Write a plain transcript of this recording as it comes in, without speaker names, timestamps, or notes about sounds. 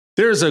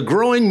There's a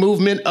growing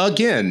movement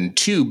again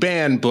to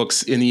ban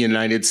books in the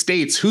United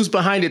States. Who's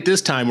behind it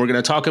this time? We're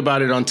going to talk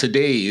about it on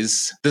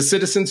today's The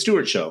Citizen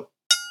Stewart Show.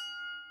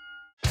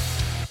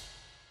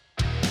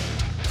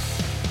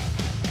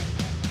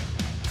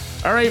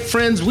 All right,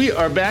 friends, we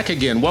are back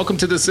again. Welcome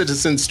to the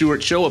Citizen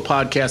Stewart Show, a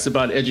podcast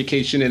about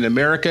education in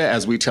America.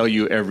 As we tell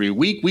you every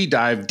week, we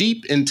dive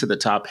deep into the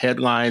top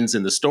headlines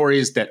and the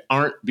stories that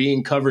aren't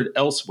being covered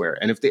elsewhere.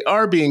 And if they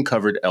are being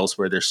covered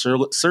elsewhere, they're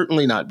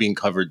certainly not being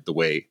covered the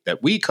way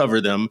that we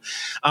cover them.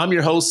 I'm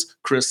your host,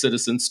 Chris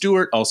Citizen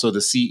Stewart, also the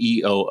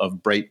CEO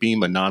of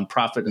Brightbeam, a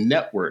nonprofit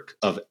network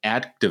of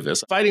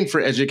activists fighting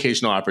for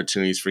educational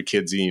opportunities for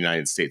kids in the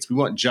United States. We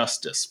want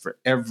justice for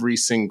every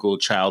single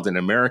child in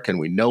America, and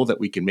we know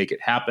that we can make it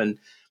happen.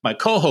 My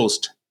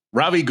co-host,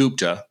 Ravi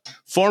Gupta,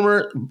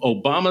 former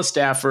Obama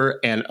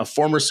staffer and a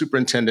former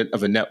superintendent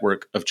of a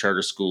network of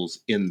charter schools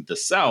in the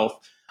South,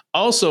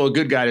 also a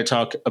good guy to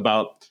talk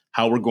about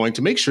how we're going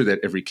to make sure that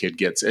every kid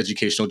gets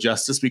educational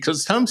justice,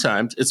 because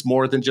sometimes it's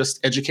more than just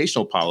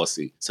educational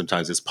policy.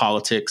 Sometimes it's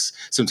politics,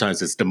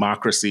 sometimes it's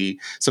democracy,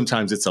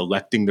 sometimes it's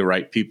electing the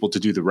right people to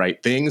do the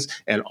right things,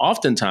 and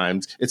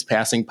oftentimes it's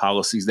passing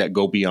policies that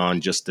go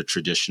beyond just the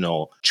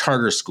traditional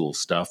charter school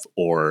stuff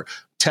or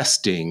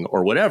testing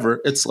or whatever.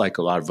 It's like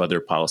a lot of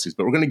other policies,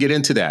 but we're going to get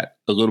into that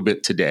a little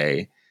bit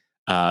today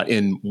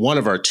in one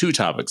of our two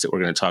topics that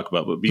we're going to talk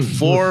about. But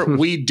before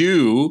we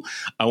do,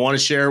 I want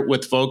to share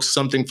with folks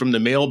something from the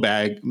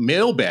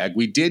mailbag.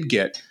 We did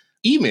get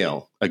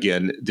email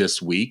again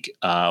this week.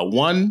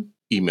 One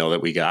email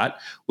that we got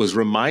was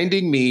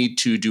reminding me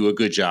to do a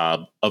good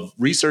job of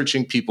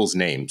researching people's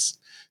names.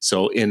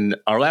 So in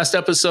our last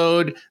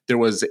episode, there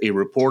was a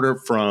reporter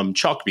from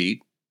Chalkbeat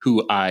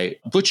who I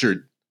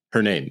butchered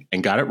her name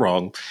and got it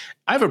wrong.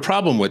 I have a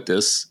problem with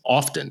this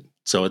often.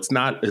 So it's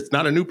not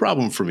a new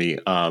problem for me.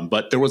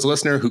 But there was a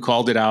listener who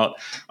called it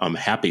out. I'm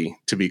happy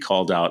to be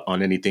called out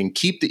on anything.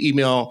 Keep the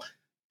email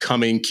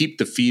coming. Keep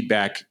the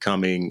feedback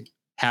coming.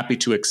 Happy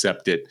to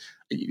accept it.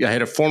 I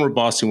had a former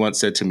boss who once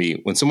said to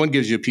me, when someone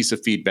gives you a piece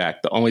of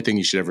feedback, the only thing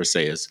you should ever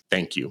say is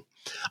thank you.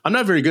 I'm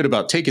not very good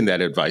about taking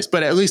that advice,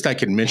 but at least I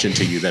can mention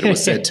to you that it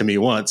was said to me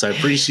once. I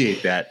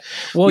appreciate that.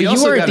 Well, you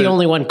weren't the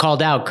only one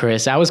called out,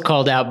 Chris. I was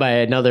called out by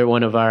another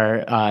one of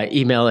our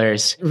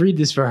emailers. Read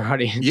this for our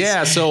audience.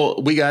 Yeah, so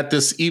we got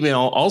this email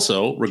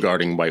also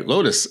regarding White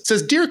Lotus. It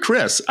says, Dear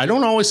Chris, I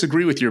don't always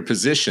agree with your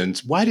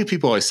positions. Why do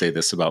people always say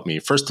this about me?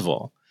 First of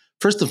all,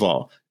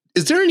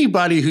 is there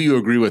anybody who you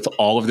agree with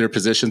all of their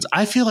positions?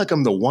 I feel like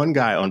I'm the one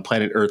guy on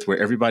planet Earth where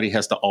everybody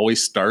has to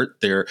always start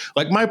their,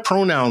 like my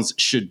pronouns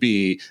should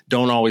be,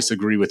 don't always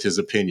agree with his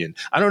opinion.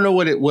 I don't know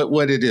what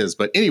it is,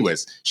 but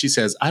anyways, she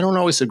says, I don't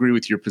always agree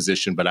with your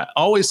position, but I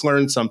always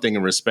learn something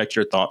and respect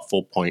your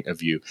thoughtful point of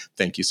view.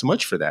 Thank you so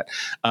much for that.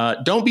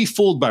 Don't be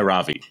fooled by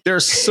Ravi. There are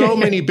so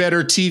many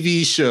better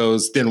TV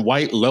shows than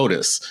White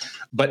Lotus,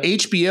 but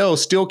HBO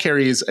still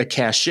carries a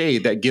cachet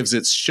that gives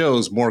its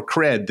shows more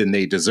cred than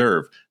they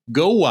deserve.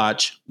 Go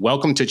watch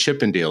Welcome to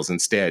Chippendales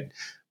instead.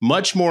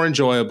 Much more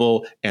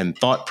enjoyable and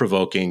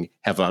thought-provoking.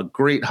 Have a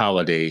great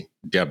holiday,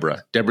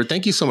 Deborah. Deborah,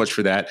 thank you so much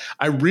for that.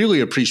 I really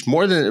appreciate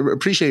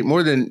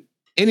more than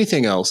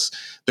anything else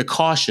the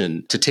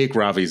caution to take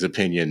Ravi's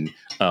opinion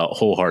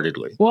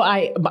wholeheartedly.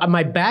 Well,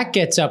 my back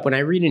gets up when I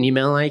read an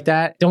email like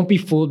that. Don't be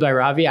fooled by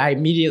Ravi. I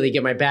immediately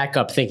get my back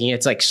up thinking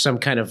it's like some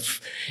kind of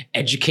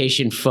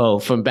education foe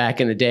from back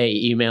in the day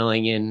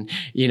emailing and,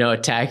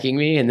 attacking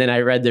me. And then I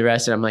read the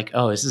rest and I'm like,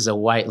 oh, this is a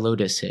White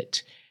Lotus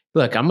hit.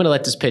 Look, I'm going to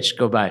let this pitch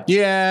go by.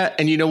 Yeah.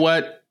 And you know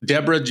what?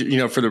 Deborah,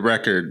 for the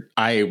record,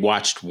 I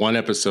watched one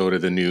episode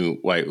of the new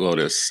White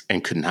Lotus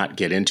and could not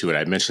get into it.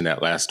 I mentioned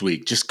that last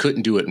week. Just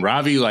couldn't do it. And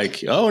Ravi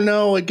oh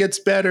no, it gets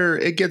better.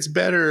 It gets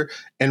better.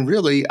 And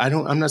really,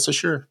 I'm not so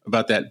sure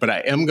about that, but I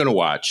am going to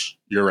watch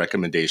your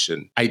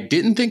recommendation. I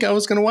didn't think I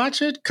was going to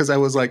watch it because I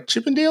was like,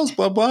 Chippendales,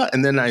 blah, blah.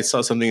 And then I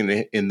saw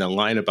something in the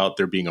line about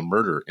there being a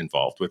murder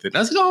involved with it. And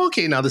I said, oh,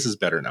 okay, now this is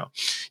better now.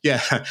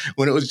 Yeah.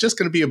 When it was just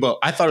going to be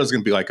I thought it was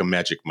going to be like a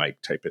Magic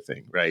Mike type of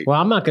thing, right? Well,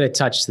 I'm not going to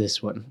touch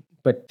this one.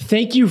 But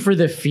thank you for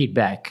the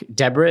feedback.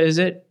 Deborah, is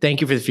it?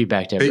 Thank you for the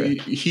feedback, Deborah.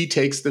 He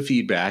takes the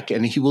feedback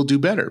and he will do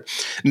better.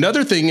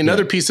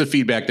 Another piece of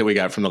feedback that we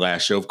got from the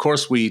last show, of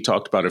course, we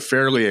talked about a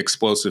fairly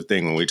explosive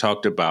thing when we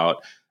talked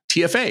about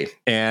TFA.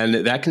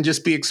 And that can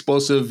just be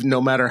explosive no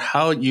matter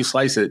how you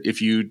slice it.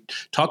 If you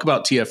talk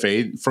about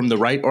TFA from the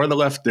right or the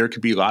left, there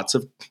could be lots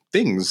of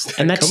things.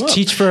 And that's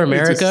Teach for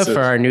America for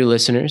our new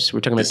listeners.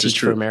 We're talking about Teach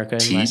for America.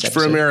 Teach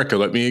for America.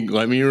 Let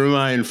me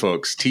remind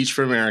folks, Teach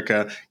for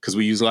America, because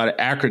we use a lot of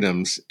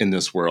acronyms in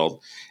this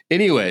world.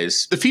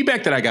 Anyways, the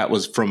feedback that I got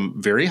was from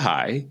very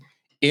high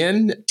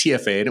in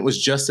TFA, and it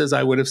was just as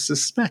I would have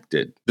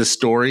suspected. The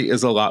story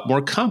is a lot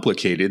more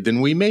complicated than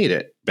we made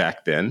it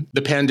back then.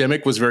 The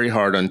pandemic was very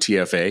hard on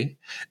TFA.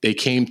 They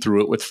came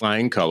through it with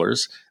flying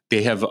colors.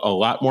 They have a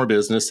lot more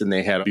business than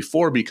they had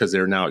before because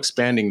they're now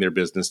expanding their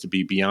business to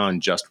be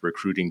beyond just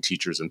recruiting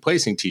teachers and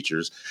placing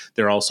teachers.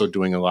 They're also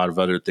doing a lot of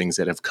other things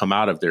that have come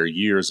out of their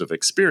years of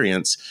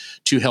experience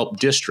to help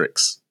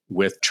districts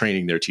with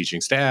training their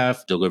teaching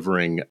staff,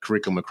 delivering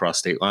curriculum across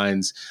state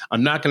lines.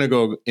 I'm not going to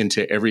go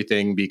into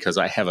everything because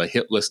I have a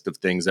hit list of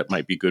things that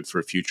might be good for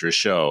a future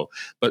show.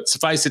 But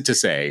suffice it to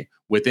say,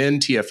 within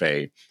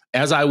TFA,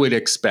 as I would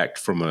expect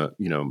from a,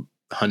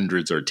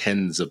 hundreds or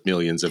tens of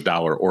millions of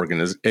dollar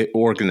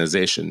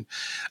organization,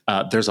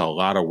 there's a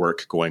lot of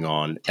work going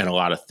on and a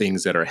lot of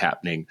things that are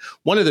happening.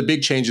 One of the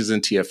big changes in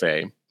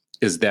TFA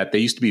is that they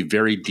used to be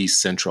very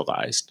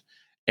decentralized.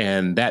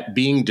 And that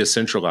being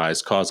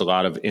decentralized caused a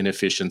lot of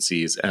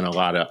inefficiencies and a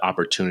lot of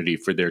opportunity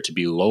for there to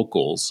be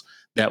locals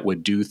that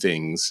would do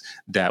things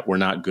that were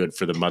not good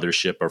for the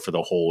mothership or for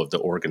the whole of the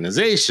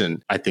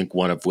organization. I think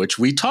one of which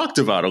we talked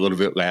about a little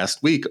bit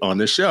last week on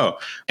the show.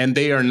 And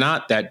they are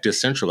not that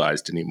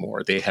decentralized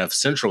anymore. They have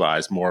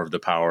centralized more of the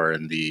power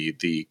and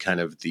the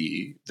kind of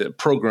the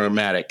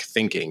programmatic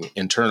thinking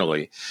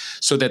internally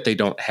so that they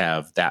don't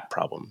have that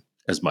problem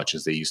as much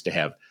as they used to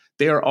have.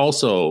 They are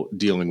also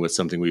dealing with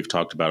something we've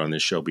talked about on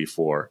this show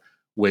before,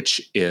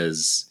 which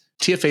is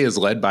TFA is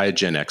led by a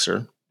Gen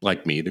Xer,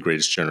 like me, the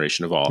greatest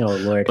generation of all. Oh,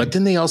 Lord. But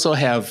then they also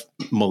have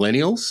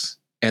millennials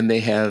and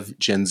they have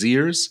Gen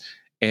Zers,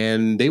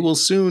 and they will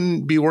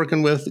soon be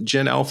working with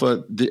Gen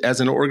Alpha. As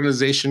an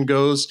organization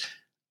goes,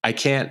 I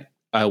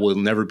will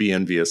never be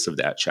envious of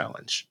that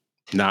challenge.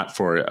 Not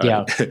for,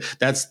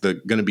 that's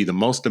going to be the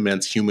most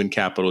immense human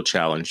capital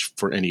challenge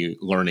for any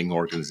learning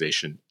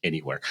organization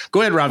anywhere. Go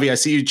ahead, Ravi. I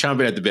see you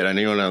chomping at the bit. I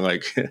know you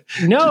want to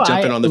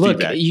jump in on the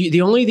feedback.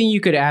 The only thing you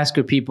could ask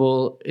of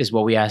people is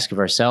what we ask of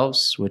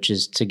ourselves, which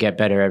is to get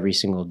better every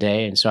single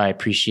day. And so I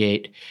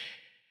appreciate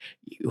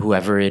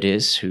whoever it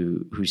is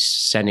who's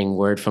sending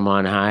word from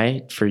on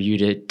high for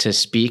you to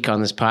speak on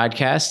this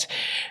podcast.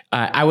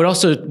 I would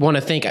also want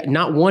to thank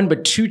not one,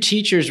 but two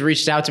teachers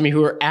reached out to me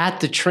who were at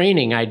the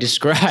training I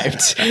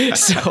described.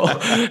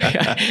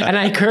 And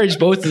I encourage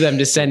both of them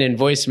to send in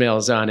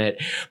voicemails on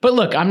it. But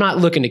look, I'm not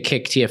looking to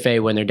kick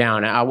TFA when they're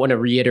down. I want to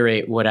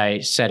reiterate what I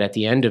said at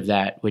the end of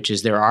that, which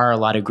is there are a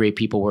lot of great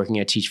people working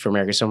at Teach for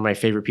America. Some of my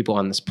favorite people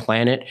on this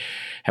planet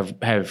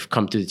have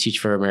come through the Teach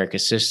for America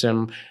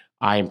system.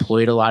 I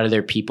employed a lot of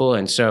their people.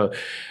 And so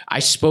I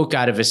spoke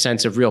out of a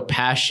sense of real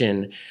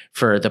passion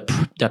for the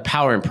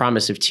power and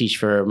promise of Teach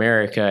for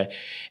America.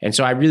 And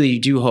so I really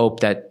do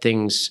hope that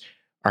things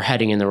are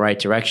heading in the right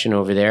direction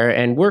over there.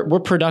 And we're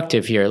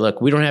productive here.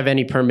 Look, we don't have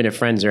any permanent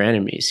friends or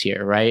enemies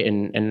here, right?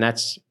 And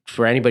that's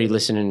for anybody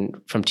listening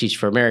from Teach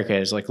for America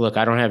is like, look,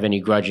 I don't have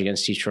any grudge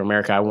against Teach for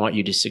America. I want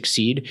you to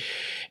succeed.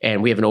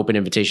 And we have an open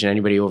invitation.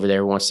 Anybody over there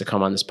who wants to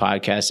come on this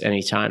podcast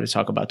anytime to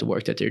talk about the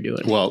work that they're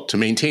doing. Well, to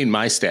maintain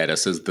my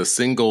status as the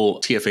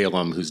single TFA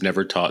alum who's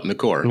never taught in the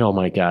Corps. Oh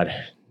my God.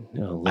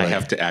 Oh, I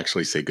have to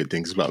actually say good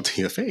things about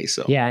TFA.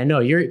 So yeah, I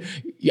know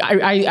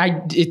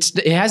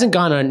it hasn't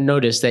gone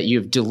unnoticed that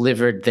you've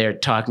delivered their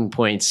talking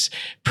points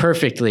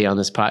perfectly on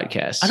this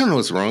podcast. I don't know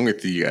what's wrong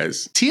with you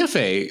guys.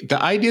 TFA, the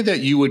idea that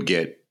you would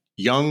get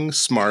young,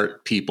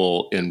 smart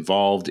people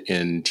involved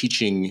in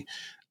teaching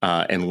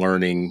and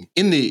learning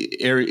in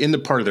the area, in the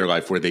part of their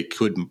life where they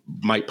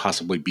might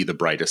possibly be the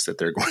brightest that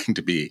they're going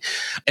to be,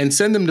 and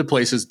send them to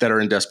places that are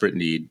in desperate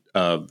need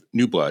of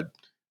new blood.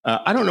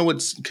 I don't know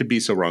what could be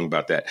so wrong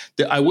about that.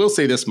 I will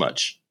say this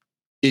much.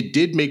 It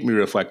did make me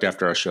reflect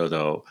after our show,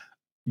 though.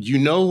 You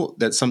know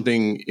that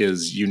something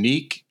is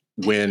unique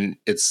when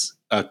it's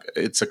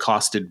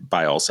accosted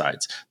by all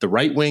sides. The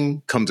right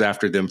wing comes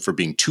after them for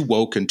being too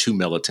woke and too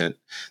militant.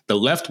 The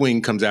left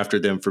wing comes after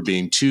them for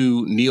being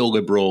too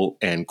neoliberal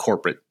and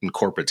corporate and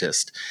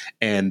corporatist.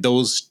 And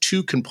those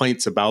two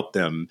complaints about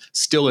them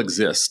still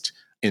exist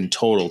in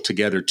total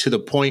together, to the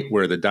point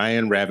where the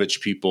Diane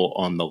Ravitch people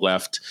on the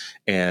left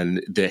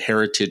and the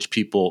heritage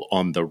people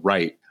on the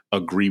right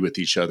agree with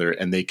each other,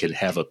 and they can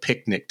have a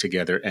picnic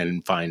together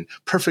and find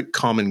perfect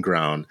common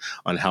ground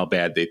on how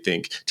bad they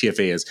think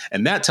TFA is.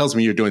 And that tells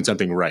me you're doing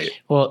something right.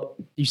 Well,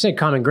 you said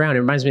common ground. It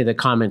reminds me of the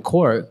Common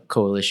Core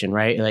coalition,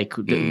 right? Like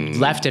the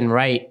left and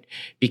right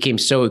became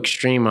so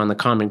extreme on the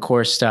Common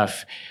Core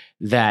stuff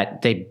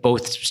that they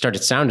both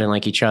started sounding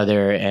like each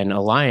other and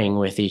aligning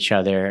with each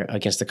other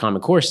against the Common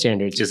Core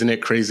standards. Isn't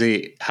it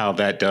crazy how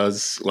that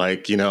does?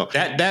 Like,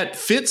 that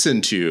fits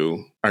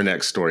into our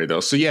next story,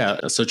 though. So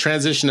yeah, so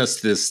transition us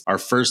to our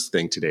first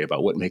thing today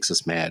about what makes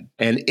us mad.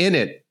 And in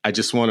it, I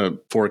just want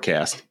to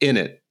forecast,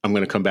 I'm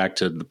going to come back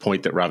to the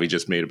point that Ravi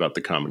just made about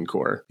the Common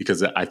Core,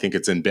 because I think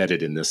it's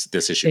embedded in this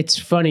issue. It's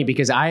funny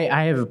because I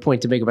have a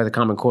point to make about the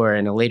Common Core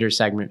in a later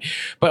segment.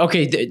 But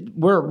okay,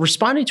 we're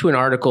responding to an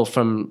article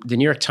from the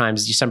New York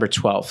Times, December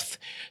 12th,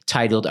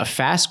 titled "A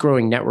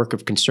Fast-Growing Network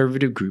of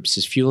Conservative Groups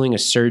is Fueling a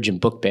Surge in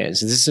Book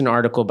Bans." And this is an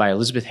article by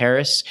Elizabeth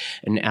Harris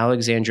and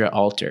Alexandra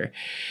Alter.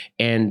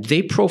 And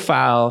they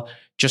profile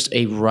just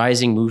a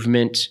rising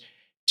movement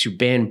to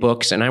ban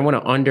books. And I want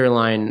to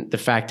underline the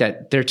fact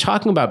that they're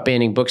talking about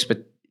banning books,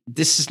 but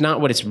this is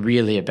not what it's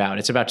really about.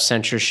 It's about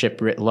censorship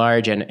writ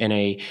large and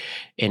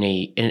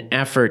an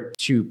effort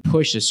to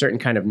push a certain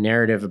kind of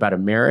narrative about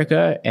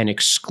America and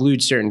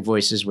exclude certain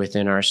voices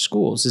within our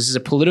schools. This is a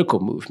political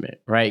movement,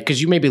 right?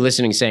 Because you may be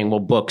listening saying, well,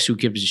 books, who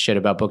gives a shit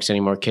about books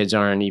anymore? Kids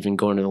aren't even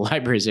going to the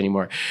libraries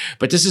anymore.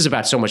 But this is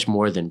about so much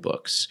more than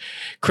books.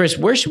 Chris,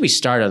 where should we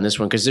start on this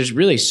one? Because there's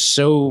really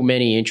so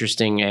many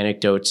interesting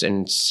anecdotes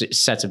and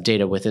sets of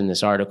data within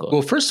this article.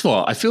 Well, first of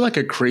all, I feel like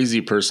a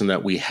crazy person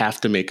that we have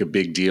to make a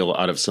big deal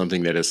out of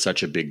something that is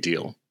such a big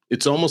deal.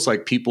 It's almost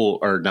like people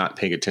are not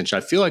paying attention.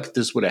 I feel like if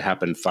this would have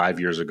happened 5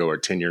 years ago or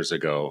 10 years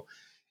ago,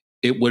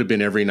 it would have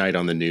been every night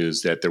on the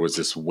news that there was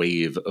this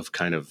wave of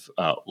kind of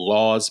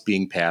laws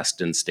being passed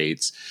in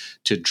states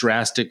to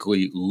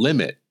drastically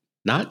limit,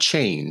 not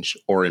change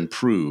or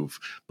improve,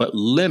 but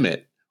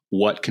limit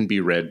what can be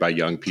read by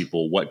young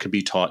people, what could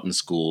be taught in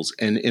schools.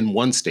 And in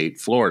one state,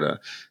 Florida,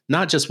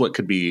 not just what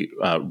could be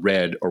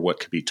read or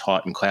what could be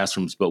taught in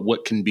classrooms, but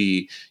what can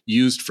be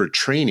used for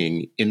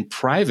training in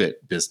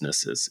private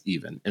businesses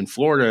even. In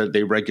Florida,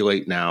 they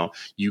regulate now,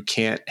 you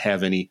can't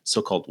have any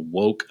so-called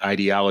woke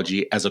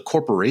ideology as a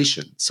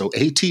corporation. So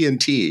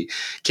AT&T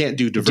can't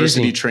do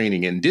diversity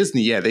training. And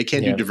Disney, they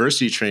can't do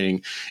diversity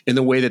training in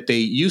the way that they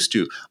used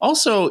to.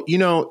 Also,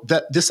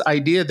 that this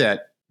idea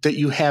that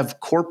you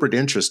have corporate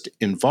interest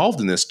involved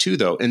in this too,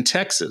 though. In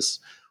Texas,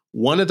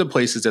 one of the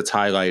places that's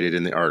highlighted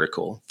in the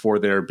article for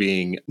there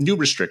being new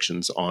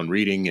restrictions on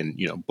reading and,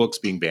 books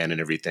being banned and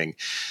everything,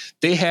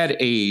 they had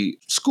a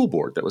school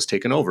board that was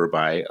taken over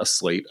by a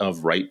slate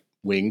of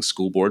right-wing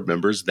school board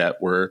members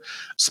that were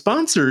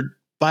sponsored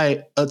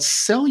by a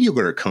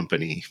cellular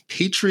company,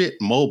 Patriot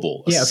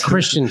Mobile. A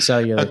Christian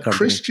cellular company. A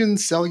Christian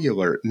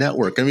cellular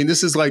network. I mean,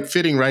 this is like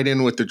fitting right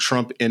in with the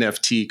Trump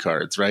NFT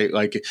cards, right?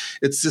 Like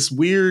it's this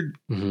weird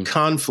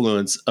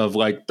confluence of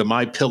like the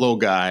MyPillow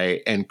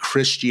guy and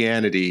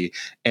Christianity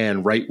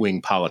and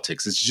right-wing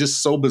politics. It's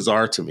just so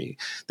bizarre to me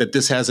that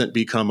this hasn't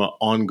become an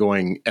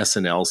ongoing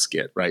SNL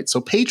skit, right?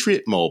 So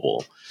Patriot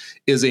Mobile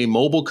is a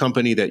mobile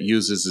company that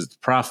uses its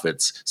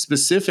profits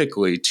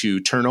specifically to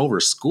turn over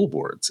school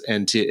boards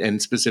and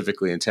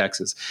specifically in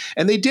Texas.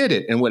 And they did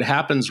it. And what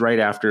happens right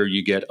after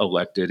you get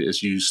elected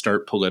is you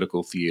start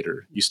political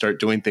theater. You start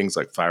doing things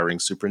like firing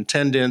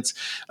superintendents,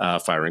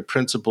 firing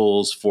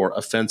principals for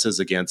offenses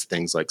against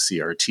things like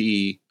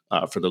CRT,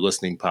 for the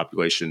listening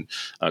population,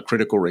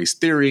 critical race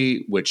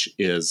theory, which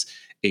is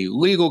a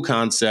legal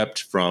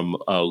concept from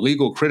a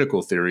legal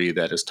critical theory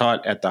that is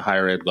taught at the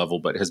higher ed level,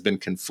 but has been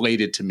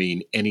conflated to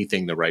mean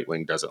anything the right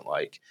wing doesn't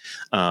like.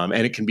 And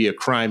it can be a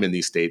crime in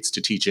these states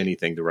to teach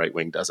anything the right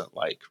wing doesn't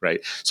like,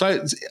 right?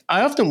 So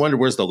I often wonder,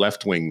 where's the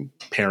left wing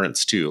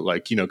parents too?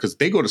 Like, because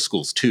they go to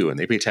schools too and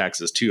they pay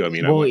taxes too. I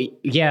mean,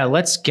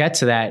 let's get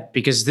to that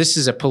because this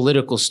is a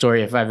political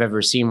story, if I've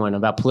ever seen one,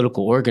 about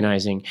political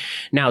organizing.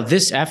 Now,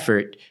 this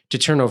effort to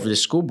turn over the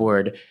school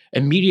board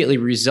immediately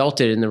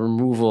resulted in the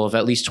removal of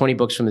at least 20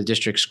 books from the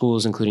district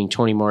schools, including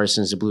Toni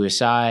Morrison's The Bluest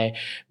Eye,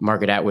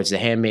 Margaret Atwood's The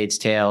Handmaid's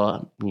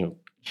Tale,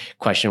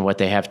 question what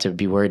they have to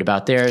be worried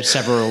about there.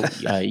 Several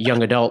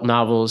young adult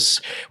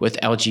novels with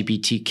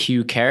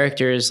LGBTQ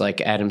characters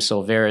like Adam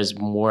Silvera's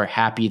More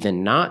Happy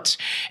Than Not.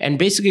 And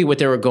basically what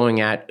they were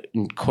going at,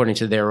 according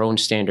to their own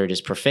standard,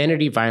 is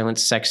profanity,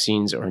 violence, sex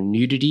scenes, or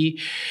nudity.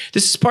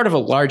 This is part of a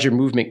larger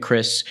movement,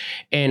 Chris.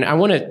 And I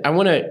want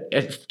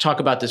to talk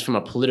about this from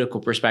a political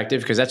perspective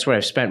because that's what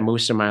I've spent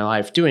most of my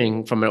life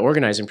doing from an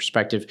organizing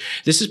perspective.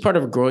 This is part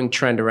of a growing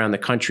trend around the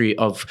country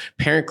of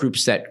parent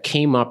groups that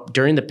came up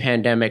during the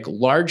pandemic,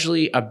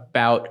 largely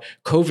about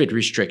COVID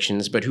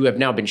restrictions, but who have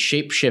now been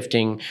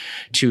shape-shifting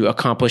to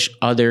accomplish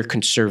other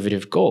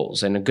conservative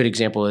goals. And a good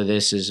example of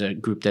this is a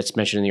group that's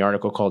mentioned in the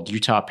article called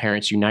Utah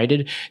Parents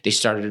United. They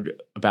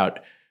started about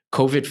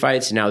COVID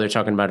fights, and now they're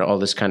talking about all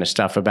this kind of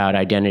stuff about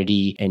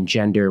identity and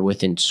gender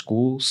within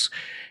schools.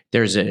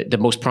 There's the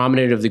most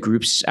prominent of the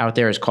groups out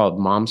there is called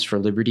Moms for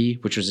Liberty,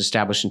 which was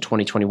established in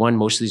 2021.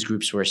 Most of these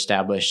groups were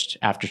established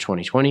after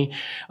 2020.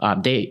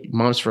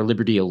 Moms for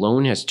Liberty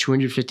alone has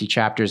 250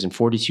 chapters in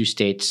 42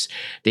 states.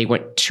 They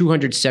went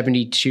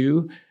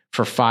 272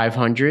 for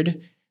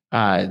 500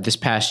 this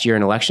past year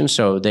in elections.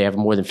 So they have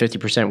more than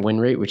 50%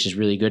 win rate, which is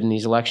really good in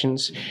these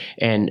elections.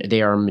 And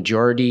they are a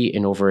majority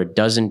in over a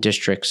dozen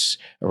districts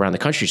around the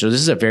country. So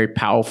this is a very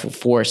powerful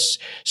force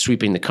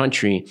sweeping the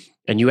country.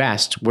 And you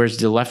asked, where's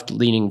the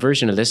left-leaning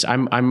version of this?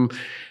 I'm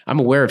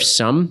aware of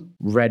some,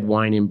 Red,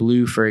 Wine, and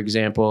Blue, for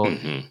example.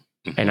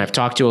 And I've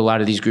talked to a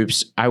lot of these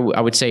groups. I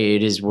would say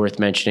it is worth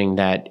mentioning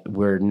that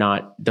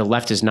the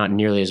left is not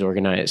nearly as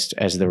organized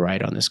as the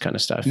right on this kind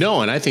of stuff.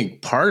 No, and I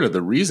think part of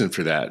the reason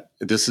for that,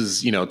 this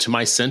is, to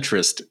my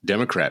centrist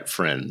Democrat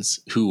friends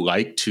who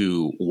like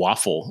to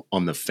waffle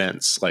on the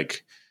fence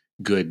like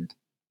good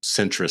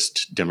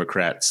centrist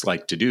Democrats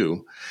like to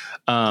do,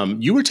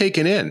 you were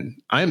taken in.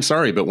 I am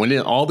sorry, but when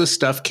all this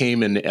stuff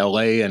came in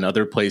LA and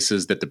other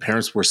places that the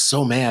parents were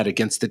so mad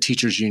against the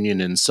teachers union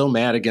and so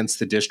mad against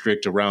the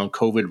district around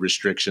COVID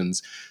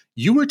restrictions,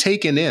 you were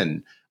taken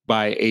in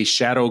by a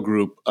shadow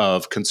group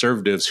of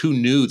conservatives who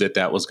knew that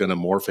that was going to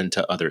morph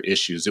into other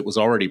issues. It was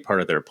already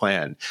part of their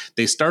plan.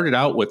 They started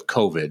out with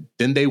COVID,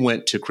 then they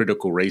went to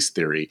critical race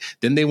theory,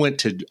 then they went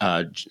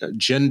to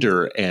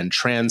gender and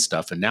trans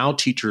stuff, and now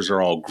teachers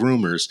are all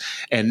groomers,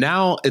 and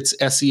now it's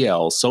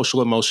SEL,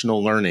 social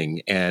emotional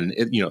learning, and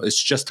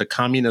it's just a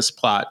communist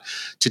plot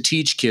to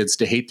teach kids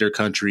to hate their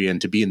country and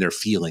to be in their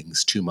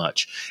feelings too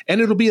much.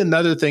 And it'll be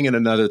another thing and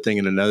another thing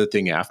and another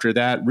thing after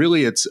that.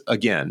 Really, it's,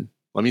 again,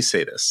 let me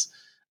say this.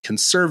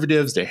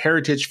 Conservatives, the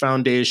Heritage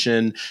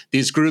Foundation,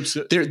 these groups,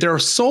 their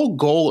sole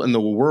goal in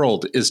the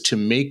world is to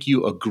make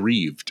you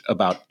aggrieved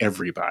about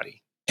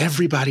everybody.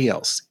 Everybody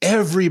else.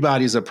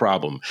 Everybody's a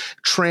problem.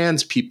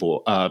 Trans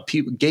people,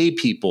 gay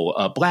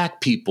people,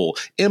 black people,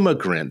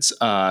 immigrants,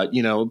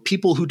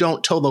 people who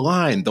don't toe the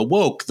line, the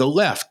woke, the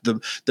left,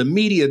 the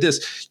media,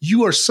 this.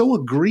 You are so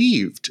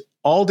aggrieved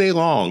all day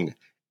long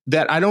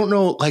that I don't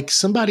know, like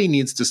somebody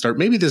needs to start.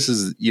 Maybe this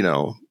is,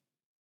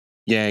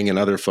 Yang and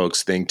other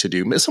folks' thing to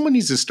do. Someone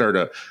needs to start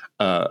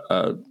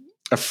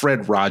a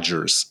Fred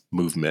Rogers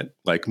movement,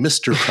 like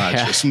Mr.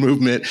 Rogers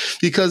movement,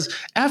 because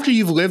after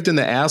you've lived in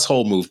the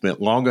asshole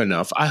movement long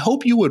enough, I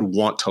hope you would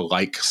want to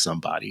like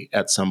somebody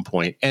at some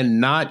point and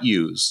not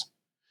use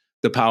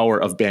the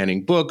power of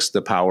banning books,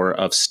 the power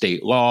of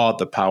state law,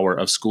 the power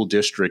of school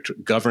district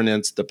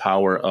governance, the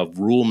power of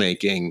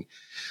rulemaking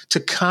to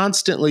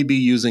constantly be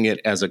using it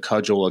as a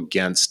cudgel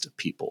against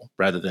people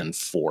rather than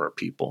for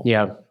people.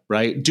 Yeah.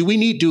 Right? Do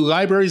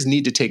libraries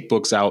need to take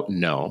books out?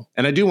 No.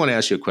 And I do want to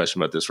ask you a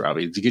question about this,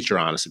 Robbie, to get your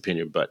honest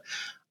opinion. But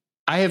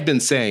I have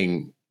been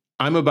saying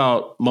I'm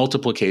about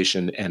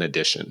multiplication and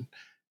addition.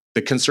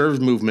 The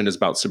conservative movement is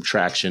about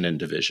subtraction and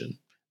division.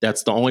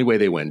 That's the only way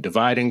they win.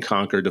 Divide and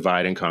conquer,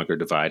 divide and conquer,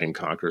 divide and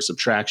conquer,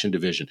 subtraction,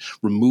 division,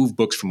 remove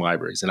books from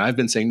libraries. And I've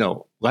been saying,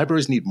 no,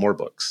 libraries need more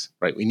books,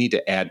 right? We need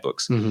to add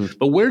books. Mm-hmm.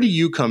 But where do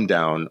you come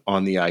down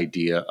on the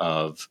idea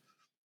of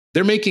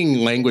they're making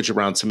language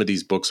around some of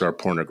these books are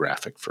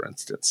pornographic, for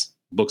instance.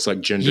 Books like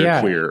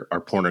Genderqueer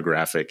are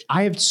pornographic.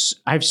 I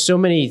have so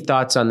many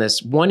thoughts on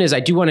this. One is I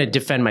do want to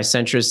defend my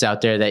centrists out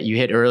there that you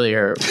hit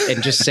earlier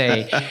and just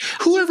say...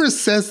 Whoever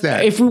says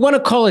that. If we want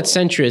to call it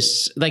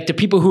centrists, like the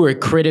people who are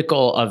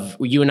critical of...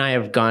 You and I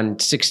have gone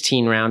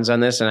 16 rounds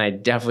on this, and I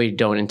definitely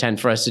don't intend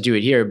for us to do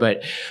it here,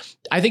 but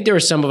I think there are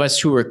some of us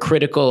who are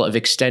critical of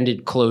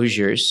extended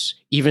closures,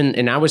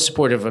 and I was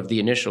supportive of the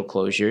initial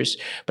closures,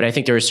 but I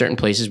think there are certain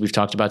places, we've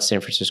talked about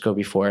San Francisco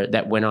before,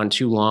 that went on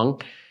too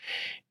long.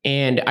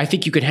 And I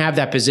think you can have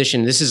that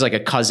position. This is like a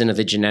cousin of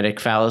the genetic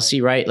fallacy,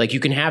 right? Like you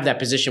can have that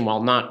position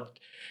while not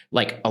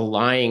like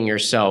allying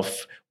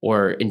yourself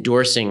or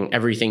endorsing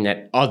everything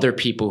that other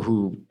people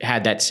who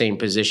had that same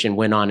position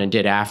went on and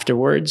did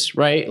afterwards,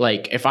 right?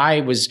 Like if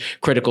I was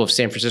critical of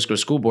San Francisco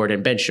School Board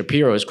and Ben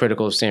Shapiro is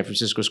critical of San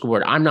Francisco School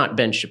Board, I'm not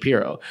Ben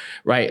Shapiro,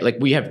 right? Like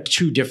we have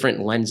two different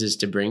lenses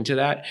to bring to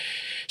that.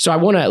 So I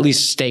want to at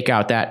least stake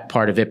out that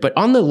part of it. But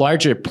on the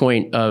larger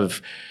point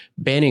of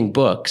banning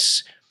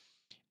books,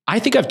 I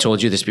think I've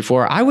told you this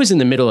before. I was in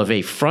the middle of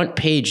a front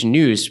page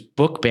news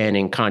book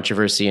banning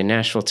controversy in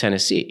Nashville,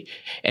 Tennessee.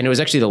 And it was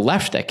actually the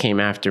left that came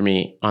after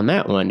me on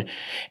that one.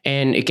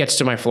 And it gets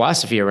to my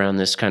philosophy around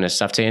this kind of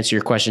stuff. To answer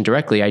your question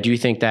directly, I do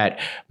think that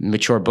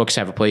mature books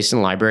have a place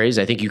in libraries.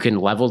 I think you can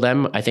level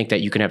them. I think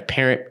that you can have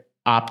parent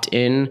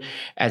opt-in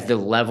as the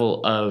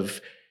level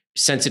of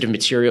sensitive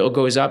material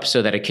goes up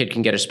so that a kid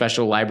can get a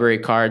special library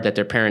card that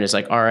their parent is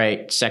like, all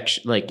right,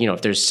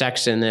 if there's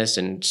sex in this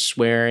and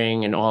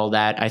swearing and all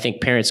that, I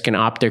think parents can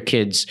opt their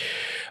kids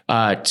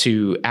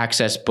to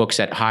access books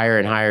at higher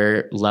and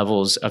higher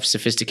levels of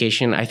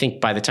sophistication. I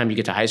think by the time you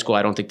get to high school,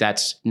 I don't think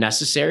that's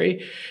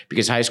necessary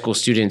because high school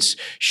students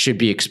should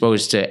be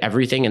exposed to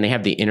everything and they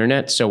have the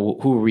internet. So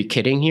who are we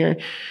kidding here?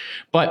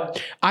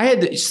 But I had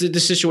the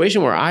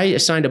situation where I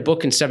assigned a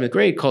book in 7th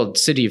grade called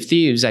City of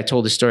Thieves. I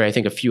told the story, I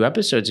think, a few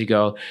episodes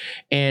ago.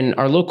 And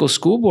our local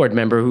school board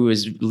member who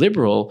is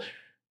liberal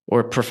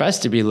or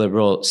professed to be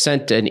liberal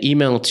sent an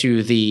email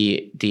to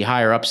the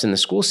higher ups in the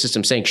school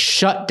system saying,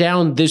 shut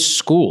down this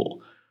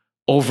school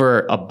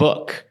over a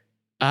book.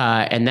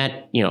 And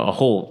that, a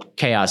whole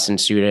chaos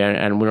ensued.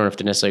 And we don't have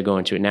to necessarily go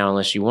into it now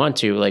unless you want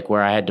to, like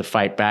where I had to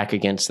fight back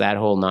against that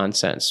whole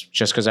nonsense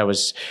just because I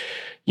was...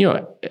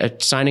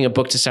 signing a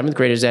book to 7th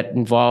graders that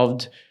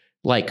involved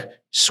like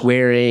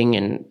swearing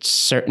and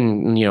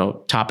certain,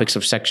 topics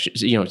of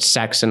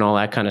sex and all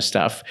that kind of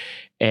stuff.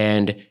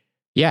 And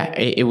yeah,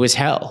 it was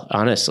hell,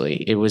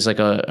 honestly. It was like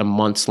a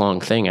months long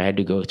thing I had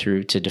to go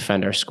through to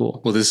defend our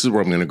school. Well, this is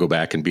where I'm going to go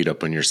back and beat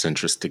up on your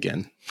centrist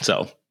again.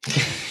 So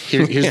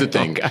here's the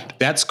thing.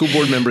 That school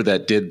board member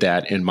that did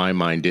that, in my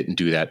mind, didn't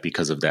do that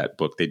because of that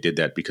book. They did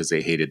that because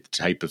they hated the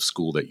type of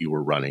school that you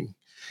were running.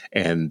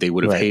 And they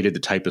would have hated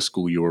the type of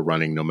school you were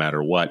running no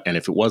matter what. And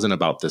if it wasn't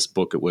about this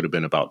book, it would have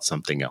been about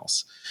something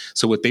else.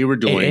 So what they were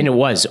doing... And it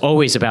was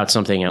always about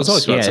something else.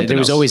 There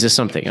was always a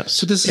something else.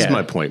 So this is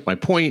my point. My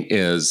point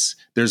is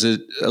there's a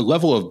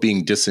level of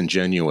being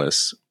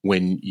disingenuous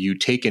when you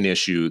take an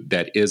issue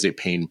that is a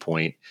pain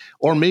point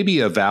or maybe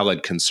a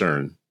valid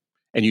concern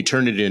and you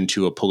turn it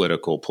into a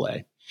political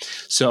play.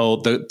 So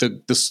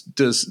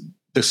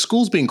the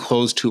schools being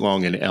closed too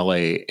long in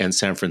LA and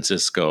San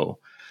Francisco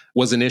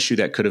was an issue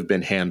that could have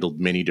been handled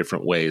many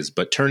different ways,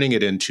 but turning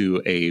it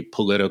into a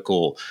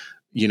political,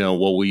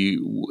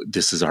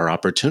 this is our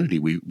opportunity.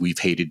 We've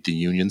hated the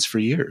unions for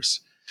years.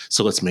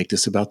 So let's make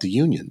this about the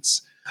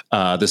unions.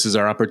 This is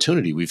our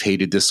opportunity. We've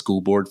hated this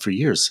school board for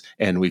years,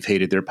 and we've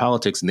hated their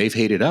politics, and they've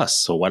hated us.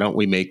 So why don't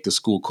we make the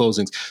school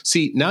closings?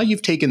 See, now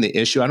you've taken the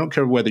issue. I don't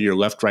care whether you're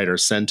left, right, or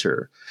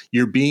center.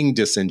 You're being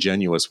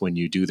disingenuous when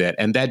you do that.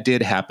 And that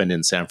did happen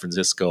in San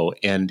Francisco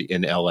and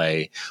in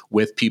LA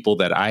with people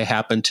that I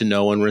happen to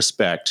know and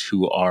respect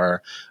who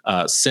are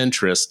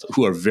centrist,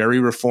 who are very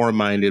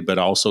reform-minded, but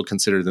also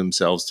consider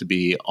themselves to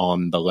be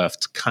on the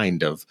left,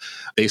 kind of.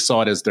 They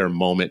saw it as their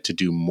moment to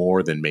do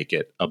more than make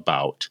it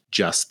about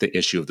just the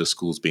issue of the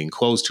schools being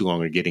closed too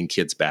long or getting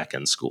kids back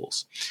in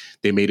schools.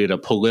 They made it a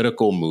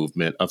political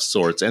movement of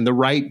sorts. And the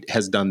right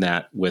has done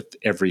that with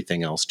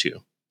everything else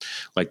too.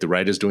 Like the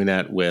right is doing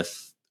that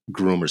with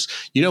groomers.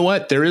 You know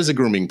what? There is a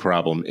grooming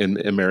problem in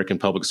American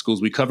public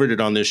schools. We covered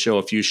it on this show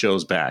a few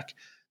shows back.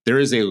 There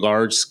is a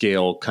large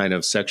scale kind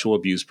of sexual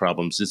abuse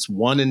problems. It's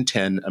 1 in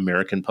 10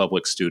 American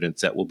public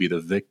students that will be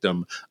the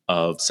victim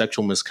of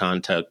sexual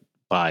misconduct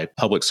by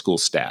public school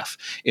staff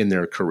in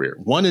their career.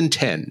 1 in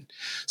 10.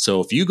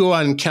 So if you go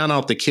out and count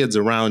out the kids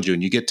around you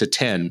and you get to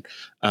 10,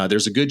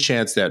 there's a good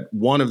chance that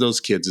one of those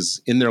kids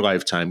is in their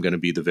lifetime going to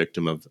be the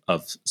victim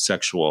of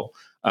sexual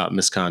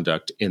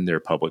misconduct in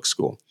their public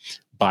school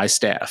by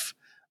staff.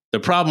 The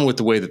problem with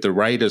the way that the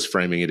right is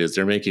framing it is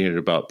they're making it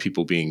about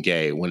people being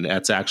gay when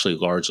that's actually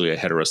largely a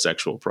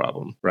heterosexual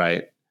problem,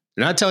 right?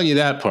 They're not telling you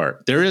that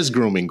part. There is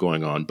grooming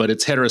going on, but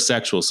it's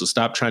heterosexual. So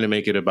stop trying to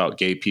make it about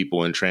gay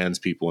people and trans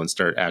people and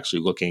start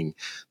actually looking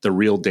the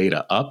real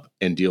data up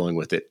and dealing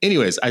with it.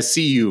 Anyways, I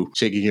see you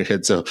shaking your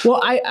head. So,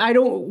 well,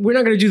 we're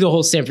not going to do the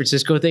whole San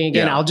Francisco thing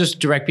again. Yeah. I'll just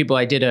direct people.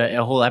 I did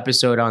a whole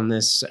episode on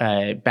this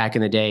back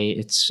in the day.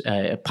 It's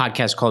a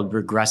podcast called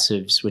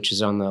Regressives, which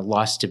is on the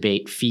Lost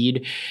Debate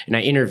feed. And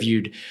I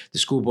interviewed the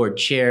school board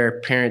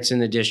chair, parents in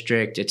the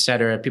district, et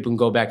cetera. People can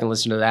go back and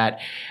listen to that.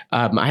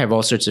 I have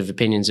all sorts of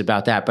opinions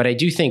about that. But I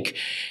do think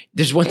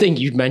there's one thing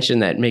you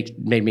mentioned that made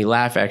me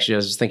laugh, actually. I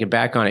was just thinking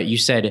back on it. You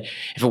said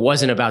if it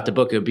wasn't about the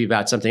book, it would be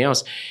about something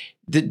else.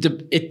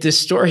 The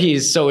story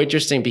is so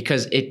interesting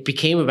because it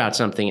became about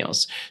something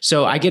else.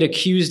 So I get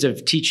accused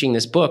of teaching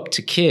this book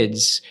to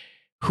kids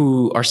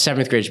who are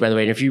 7th graders, by the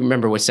way. And if you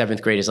remember what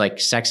 7th grade is like,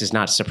 sex is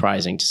not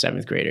surprising to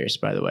 7th graders,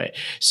 by the way.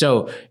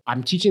 So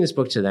I'm teaching this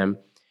book to them,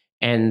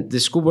 and the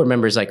school board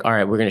member is like, all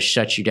right, we're going to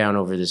shut you down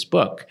over this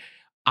book.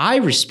 I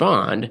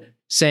respond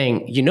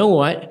saying, you know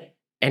what?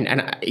 And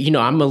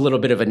I'm a little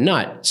bit of a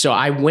nut. So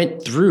I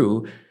went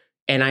through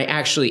and I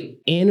actually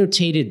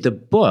annotated the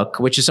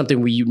book, which is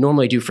something we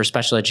normally do for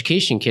special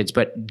education kids.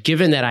 But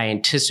given that I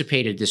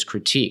anticipated this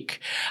critique,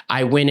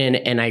 I went in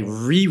and I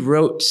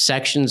rewrote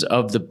sections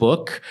of the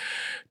book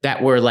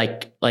that were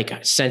like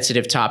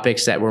sensitive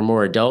topics that were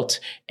more adult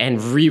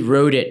and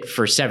rewrote it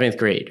for 7th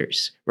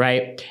graders,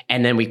 right?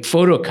 And then we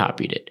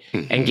photocopied it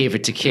and gave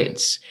it to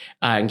kids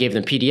and gave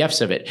them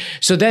PDFs of it.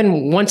 So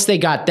then once they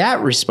got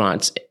that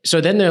response, so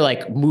then they're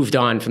like moved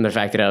on from the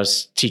fact that I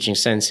was teaching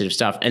sensitive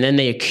stuff. And then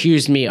they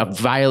accused me of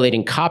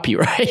violating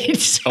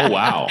copyright. Oh,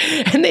 wow.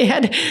 And they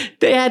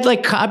had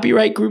like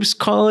copyright groups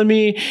calling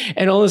me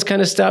and all this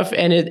kind of stuff.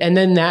 And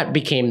then that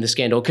became the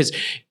scandal because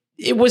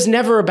it was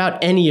never about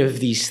any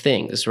of these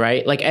things,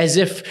 right? Like as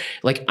if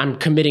like I'm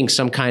committing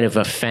some kind of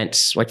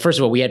offense. Like first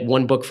of all, we had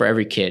one book for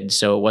every kid.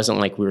 So it wasn't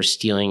like we were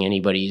stealing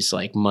anybody's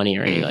like money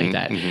or anything like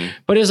that.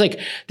 But it was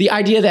like the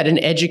idea that an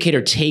educator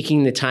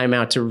taking the time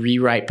out to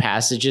rewrite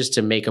passages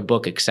to make a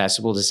book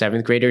accessible to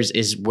 7th graders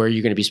is where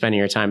you're going to be spending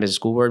your time as a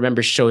school board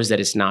member shows that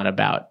it's not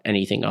about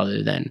anything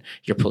other than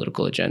your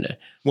political agenda.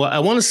 Well, I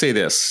want to say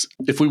this.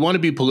 If we want to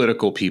be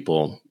political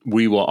people,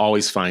 we will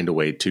always find a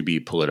way to be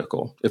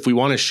political. If we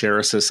want to share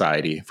a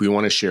society, if we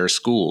want to share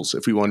schools,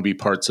 if we want to be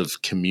parts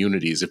of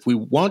communities, if we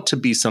want to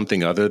be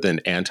something other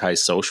than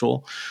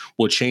antisocial,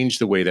 we'll change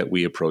the way that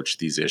we approach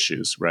these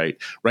issues, right?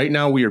 Right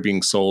now, we are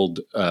being sold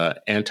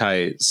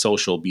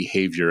antisocial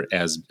behavior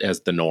as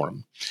the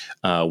norm.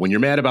 When you're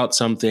mad about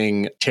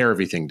something, tear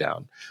everything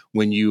down.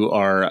 When you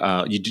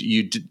are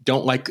you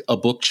don't like a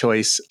book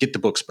choice, get the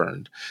books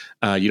burned.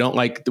 You don't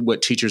like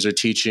what teachers are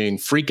teaching,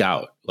 freak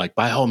out. Like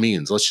by all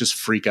means, let's just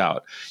freak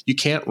out. You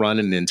can't run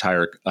an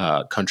entire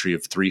country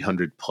of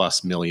 300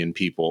 plus million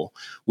people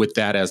with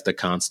that as the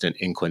constant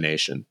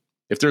inclination.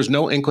 If there's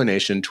no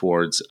inclination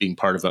towards being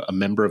part of a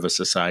member of a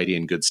society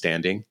in good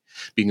standing,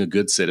 being a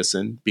good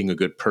citizen, being a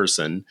good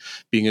person,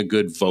 being a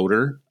good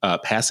voter,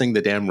 passing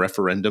the damn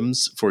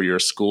referendums for your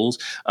schools,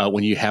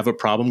 when you have a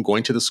problem,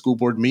 going to the school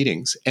board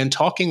meetings and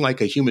talking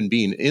like a human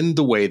being in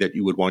the way that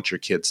you would want your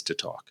kids to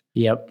talk.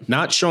 Yep.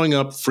 Not showing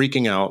up,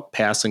 freaking out,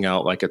 passing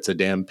out like it's a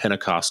damn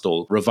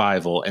Pentecostal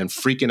revival and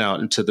freaking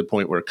out to the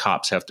point where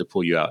cops have to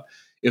pull you out.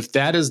 If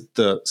that is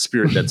the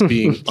spirit that's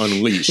being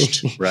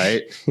unleashed,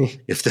 right?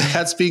 If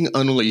that's being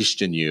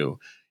unleashed in you,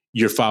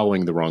 you're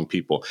following the wrong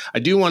people. I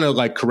do want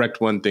to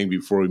correct one thing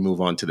before we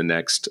move on to the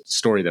next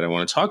story that I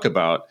want to talk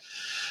about.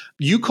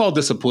 You called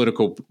this a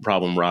political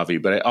problem, Ravi,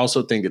 but I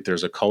also think that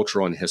there's a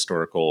cultural and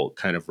historical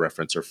kind of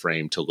reference or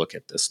frame to look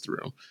at this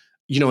through.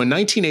 In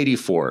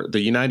 1984,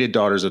 the United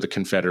Daughters of the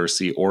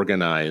Confederacy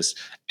organized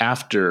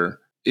after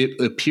it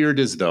appeared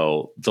as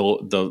though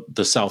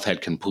the South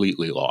had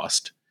completely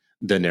lost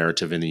the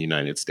narrative in the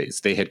United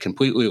States. They had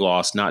completely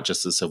lost not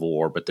just the Civil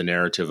War, but the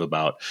narrative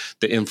about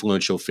the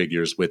influential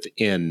figures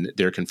within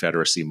their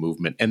Confederacy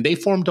movement. And they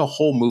formed a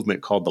whole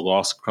movement called the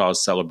Lost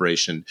Cause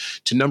Celebration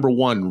to, number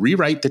one,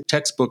 rewrite the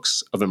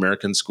textbooks of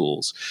American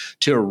schools,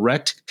 to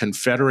erect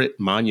Confederate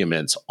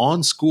monuments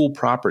on school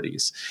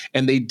properties.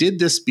 And they did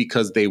this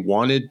because they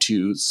wanted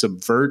to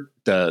subvert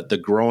the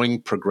growing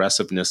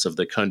progressiveness of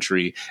the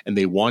country, and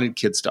they wanted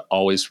kids to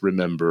always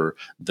remember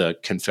the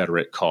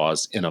Confederate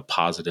cause in a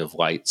positive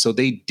light. So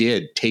they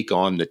did take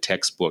on the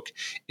textbook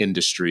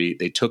industry.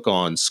 They took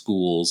on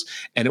schools,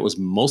 and it was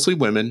mostly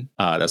women.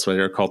 That's why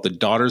they're called the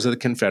Daughters of the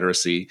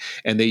Confederacy.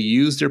 And they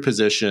used their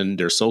position,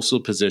 their social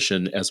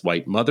position as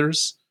white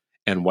mothers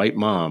and white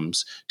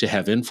moms to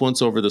have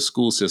influence over the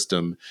school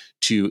system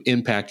to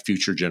impact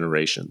future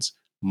generations.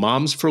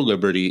 Moms for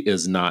Liberty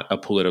is not a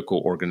political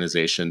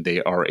organization.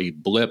 They are a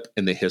blip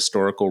in the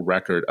historical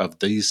record of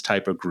these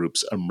type of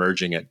groups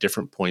emerging at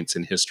different points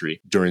in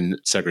history during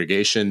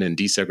segregation and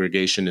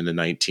desegregation in the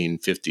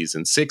 1950s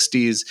and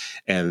 60s,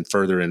 and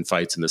further in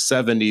fights in the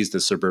 70s, the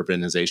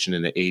suburbanization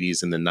in the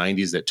 80s and the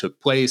 90s that took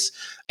place.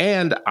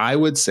 And I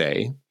would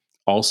say,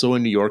 also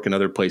in New York and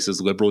other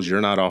places, liberals,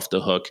 you're not off the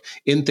hook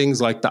in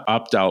things like the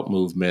opt-out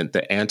movement,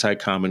 the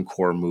anti-Common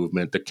Core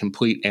movement, the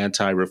complete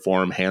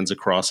anti-reform, hands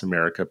across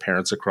America,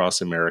 parents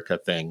across America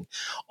thing.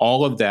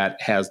 All of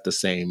that has the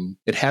same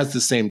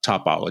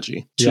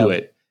topology to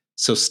it.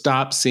 So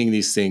stop seeing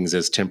these things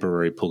as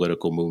temporary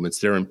political movements.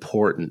 They're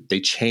important.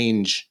 They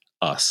change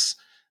us.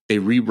 They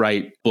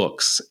rewrite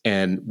books,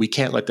 and we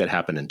can't let that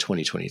happen in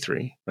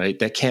 2023, right?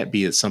 That can't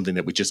be something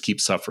that we just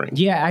keep suffering.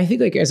 Yeah, I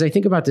think as I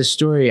think about this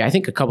story, I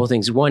think a couple of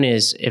things. One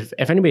is if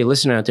anybody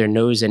listening out there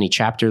knows any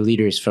chapter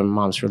leaders from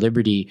Moms for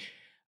Liberty,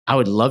 I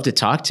would love to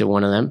talk to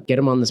one of them, get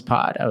them on this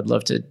pod. I would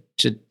love to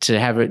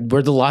have it.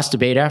 We're the lost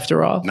debate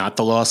after all. Not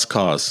the lost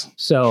cause.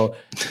 So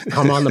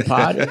come on the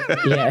pod.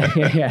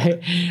 Yeah.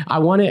 I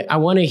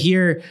want to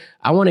hear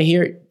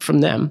from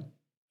them.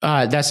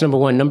 That's number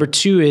one. Number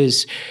two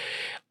is,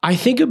 I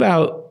think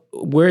about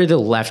where the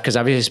left, because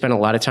obviously I spent a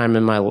lot of time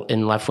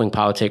in left-wing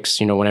politics.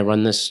 When I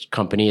run this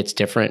company, it's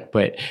different,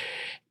 but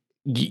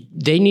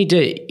they need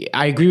to,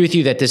 I agree with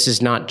you that this is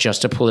not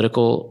just a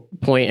political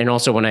point. And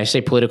also when I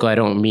say political, I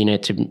don't mean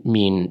it to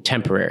mean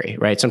temporary,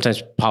 right?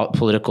 Sometimes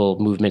political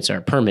movements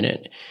are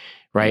permanent,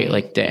 right?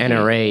 Like the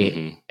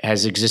NRA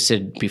has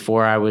existed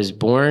before I was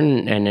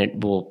born, and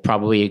it will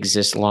probably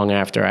exist long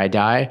after I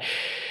die.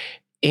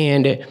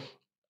 And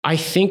I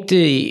think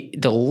the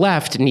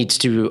left needs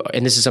to,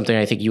 and this is something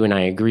I think you and I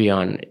agree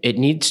on, it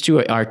needs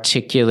to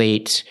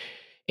articulate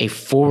a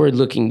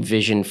forward-looking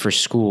vision for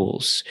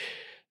schools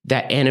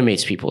that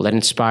animates people, that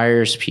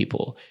inspires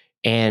people.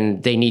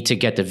 And they need to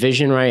get the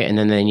vision right, and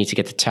then they need to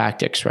get the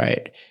tactics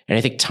right. And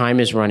I think time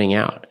is running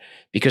out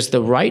because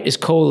the right is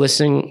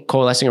coalescing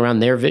around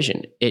their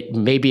vision. It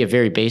may be a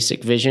very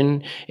basic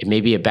vision. It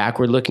may be a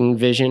backward-looking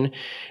vision.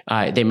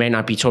 They may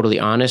not be totally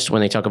honest when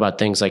they talk about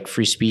things like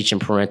free speech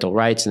and parental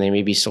rights, and they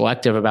may be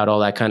selective about all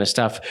that kind of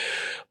stuff.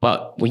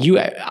 But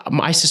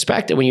I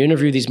suspect that when you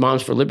interview these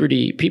Moms for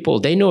Liberty people,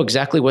 they know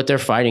exactly what they're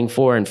fighting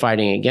for and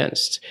fighting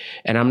against.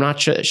 And I'm not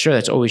sure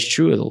that's always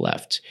true of the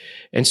left.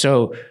 And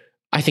so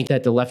I think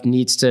that the left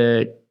needs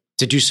to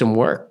do some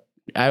work.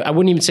 I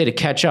wouldn't even say to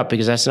catch up,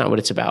 because that's not what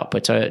it's about,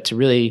 but to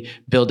really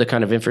build the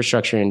kind of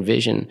infrastructure and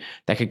vision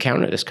that could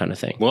counter this kind of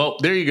thing. Well,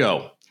 there you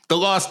go. The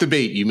lost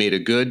debate. You made a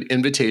good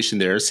invitation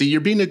there. See,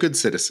 you're being a good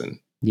citizen.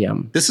 Yeah.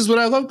 This is what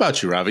I love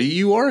about you, Ravi.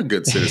 You are a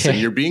good citizen.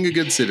 You're being a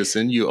good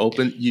citizen. You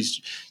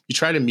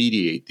try to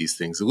mediate these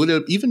things a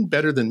little even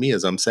better than me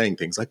as I'm saying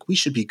things like we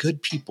should be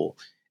good people.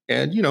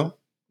 And,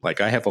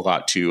 I have a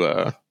lot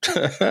to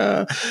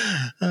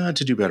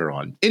do better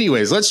on.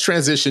 Anyways, let's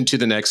transition to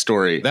the next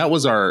story. That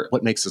was our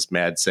What Makes Us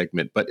Mad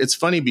segment. But it's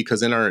funny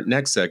because in our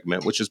next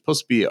segment, which is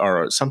supposed to be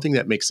our Something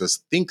That Makes Us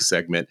Think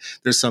segment,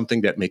 there's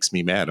something that makes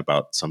me mad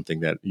about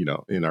something that,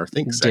 in our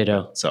Think segment.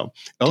 Ditto. So,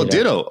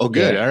 ditto. Oh,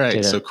 good. Yeah, all right.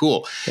 ditto. So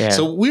cool. Yeah.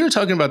 So we were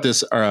talking about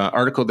this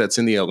article that's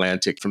in The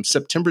Atlantic from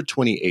September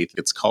 28th.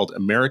 It's called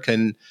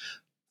American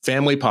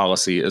Family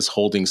Policy is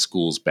Holding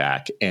Schools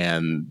Back.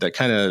 And the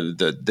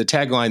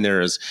tagline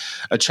there is,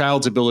 a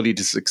child's ability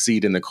to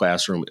succeed in the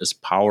classroom is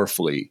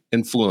powerfully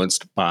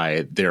influenced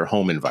by their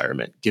home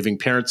environment. Giving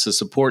parents the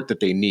support that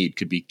they need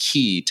could be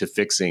key to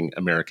fixing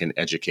American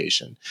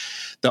education.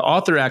 The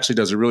author actually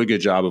does a really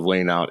good job of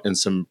laying out in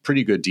some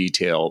pretty good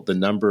detail the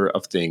number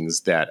of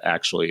things that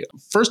actually,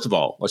 first of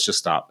all, let's just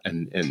stop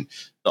and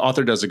The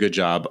author does a good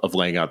job of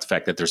laying out the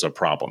fact that there's a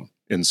problem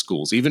in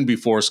schools. Even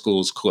before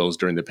schools closed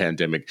during the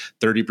pandemic,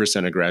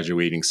 30% of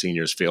graduating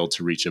seniors failed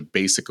to reach a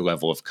basic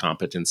level of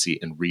competency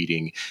in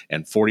reading,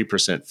 and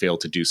 40%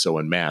 failed to do so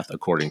in math,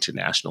 according to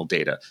national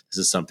data. This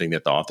is something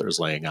that the author is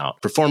laying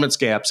out. Performance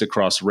gaps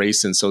across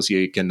race and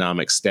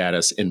socioeconomic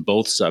status in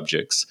both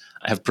subjects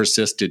have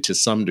persisted to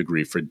some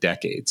degree for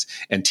decades.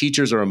 And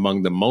teachers are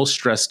among the most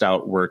stressed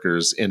out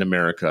workers in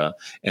America.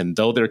 And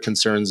though their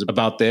concerns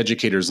about the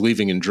educators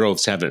leaving in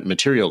droves haven't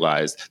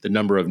materialized, the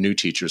number of new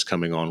teachers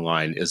coming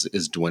online is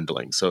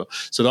dwindling. So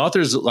the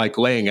author's like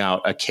laying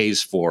out a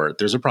case for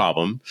there's a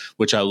problem,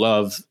 which I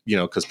love,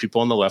 because people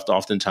on the left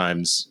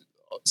oftentimes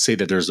say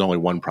that there's only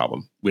one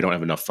problem. We don't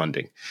have enough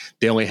funding.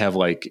 They only have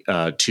like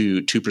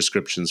two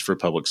prescriptions for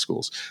public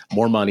schools: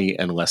 more money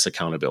and less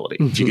accountability.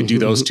 If you can do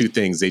those two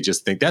things, they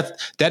just think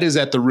that is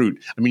at the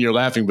root. I mean, you're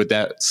laughing, but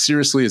that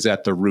seriously is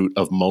at the root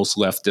of most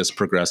leftist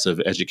progressive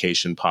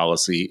education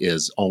policy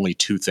is only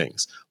two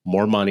things: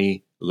 more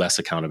money, less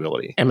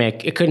accountability. I mean,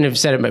 I couldn't have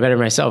said it better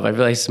myself. I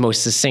feel like it's the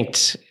most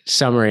succinct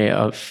summary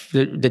of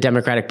the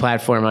Democratic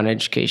platform on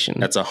education.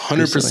 That's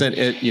 100%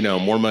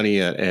 it, more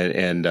money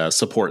and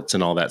supports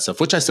and all that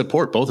stuff, which I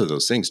support both of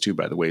those things too,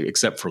 by the way,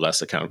 except for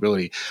less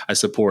accountability. I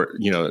support,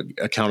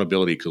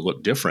 accountability could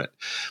look different.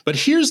 But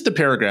here's the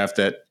paragraph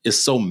that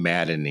is so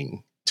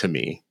maddening to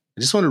me.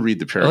 I just want to read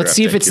the paragraph. Let's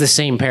see if it's the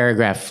same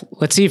paragraph.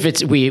 Let's see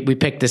if we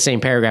picked the same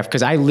paragraph,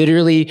 because I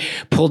literally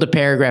pulled a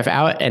paragraph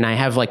out and I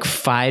have like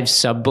 5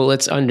 sub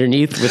bullets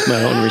underneath with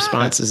my own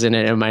responses in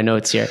it and my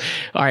notes here.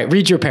 All right,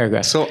 read your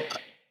paragraph. So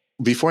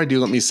before I do,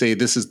 let me say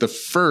this is the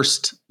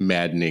first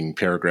maddening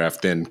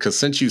paragraph then, because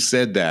since you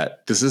said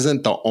that, this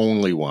isn't the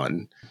only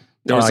one.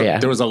 There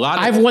was a lot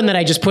of... I have one that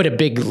I just put a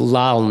big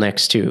lol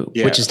next to,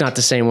 which is not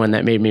the same one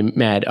that made me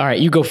mad. All right,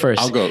 you go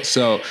first. I'll go.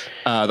 So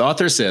the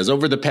author says,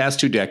 over the past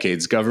 2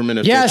 decades, government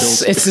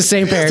officials... Yes, it's the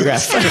same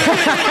paragraph.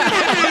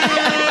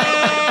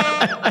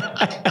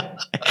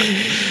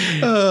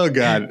 Oh,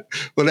 God.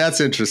 Well,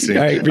 that's interesting.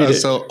 All right,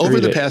 so over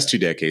the past 2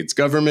 decades,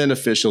 government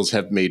officials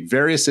have made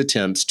various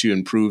attempts to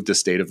improve the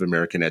state of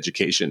American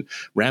education,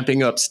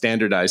 ramping up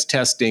standardized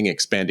testing,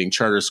 expanding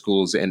charter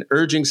schools, and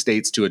urging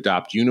states to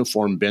adopt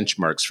uniform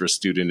benchmarks for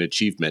student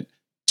achievement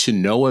to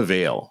no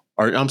avail.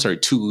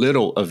 To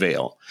little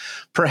avail.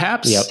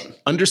 Perhaps,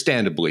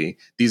 understandably,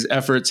 these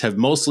efforts have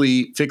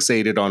mostly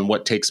fixated on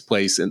what takes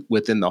place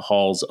within the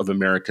halls of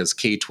America's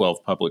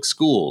K-12 public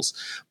schools,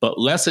 but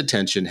less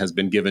attention has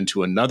been given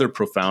to another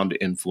profound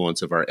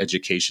influence of our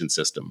education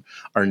system,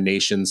 our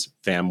nation's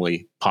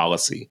family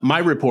policy. My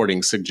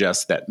reporting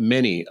suggests that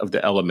many of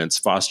the elements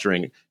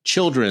fostering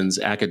children's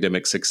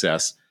academic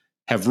success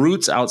have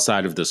roots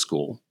outside of the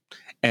school,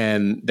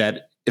 and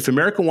that if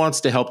America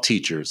wants to help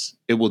teachers,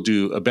 it will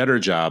do a better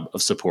job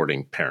of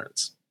supporting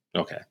parents.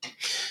 Okay.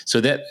 So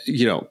that,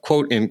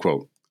 quote, end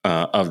quote,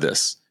 of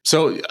this.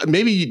 So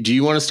maybe, do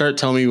you want to start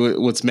telling me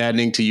what's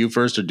maddening to you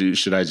first, or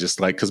should I just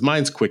because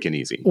mine's quick and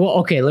easy. Well,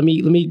 okay,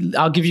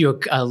 I'll give you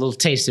a little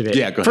taste of it.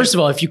 Yeah, go ahead. First of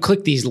all, if you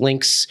click these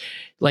links,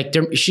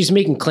 she's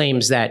making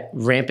claims that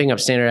ramping up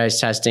standardized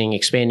testing,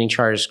 expanding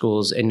charter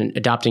schools, and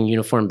adopting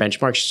uniform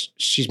benchmarks,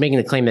 she's making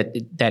the claim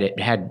that it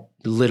had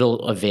little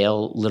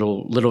avail,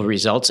 little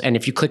results. And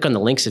if you click on the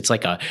links, it's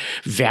like a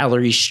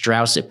Valerie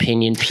Strauss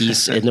opinion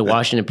piece in the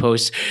Washington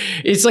Post.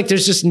 It's like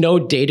there's just no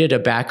data to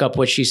back up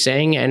what she's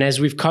saying. And as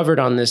we've covered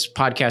on this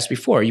podcast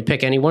before, you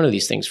pick any one of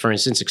these things. For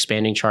instance,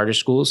 expanding charter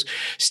schools.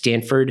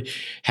 Stanford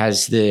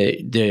has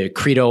the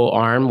Credo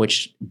arm,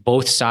 which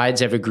both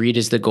sides have agreed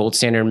is the gold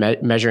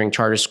standard measuring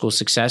charter school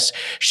success,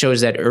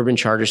 shows that urban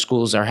charter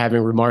schools are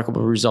having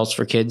remarkable results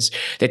for kids.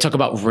 They talk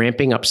about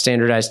ramping up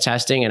standardized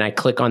testing, and I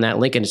click on that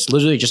link, and it's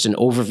literally just an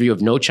overview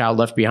of No Child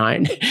Left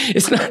Behind.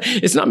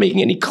 It's not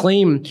making any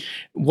claim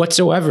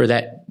whatsoever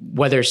that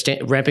whether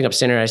ramping up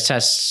standardized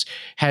tests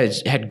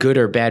had good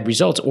or bad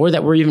results, or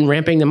that we're even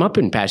ramping them up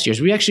in past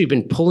years. We actually have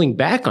been pulling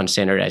back on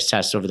standardized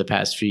tests over the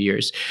past few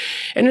years.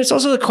 And it's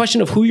also the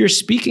question of who you're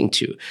speaking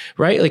to,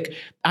 right? Like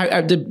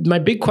my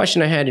big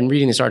question I had in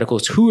reading this article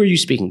is, who are you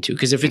speaking to?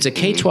 Because if it's a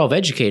K-12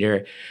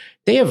 educator,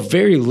 they have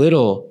very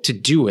little to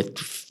do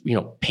with,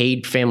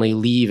 paid family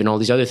leave and all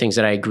these other things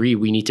that I agree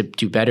we need to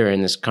do better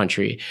in this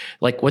country.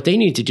 Like, what they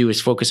need to do is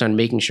focus on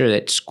making sure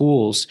that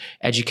schools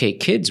educate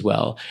kids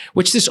well,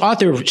 which this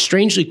author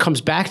strangely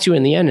comes back to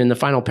in the end in the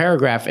final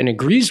paragraph and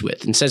agrees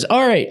with and says,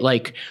 all right,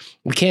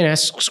 we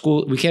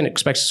can't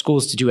expect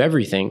schools to do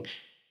everything.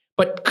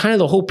 But kind of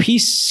the whole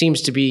piece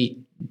seems to be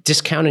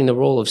discounting the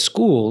role of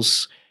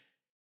schools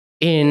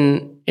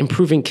in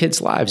improving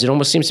kids' lives. It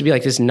almost seems to be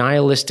like this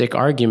nihilistic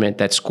argument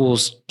that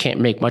schools can't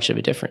make much of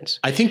a difference.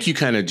 I think you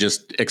kind of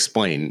just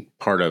explain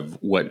part of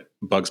what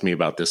bugs me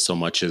about this so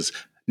much is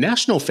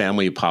national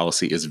family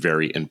policy is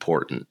very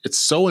important. It's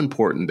so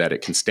important that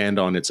it can stand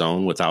on its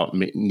own without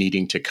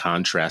needing to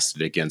contrast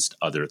it against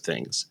other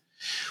things.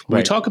 When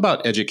we talk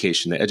about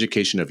education, the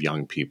education of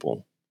young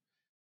people,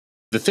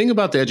 The thing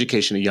about the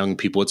education of young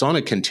people, it's on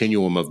a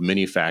continuum of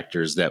many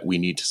factors that we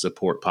need to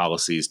support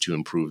policies to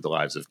improve the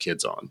lives of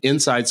kids on,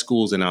 inside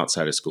schools and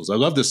outside of schools. I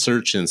love the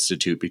Search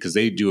Institute because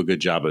they do a good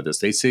job of this.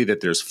 They say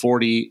that there's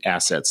 40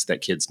 assets that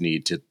kids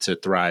need to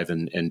thrive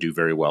and do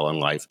very well in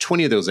life.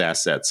 20 of those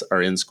assets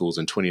are in schools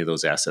and 20 of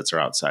those assets are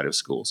outside of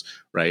schools,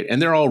 right?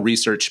 And they're all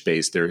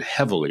research-based. They're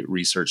heavily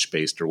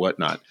research-based or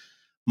whatnot.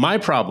 My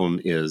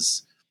problem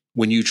is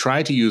when you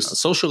try to use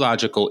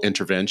sociological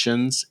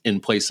interventions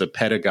in place of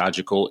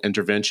pedagogical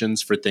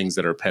interventions for things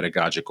that are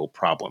pedagogical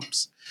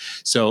problems.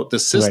 So the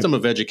system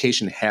of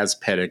education has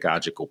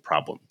pedagogical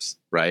problems,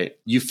 right?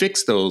 You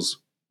fix those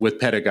with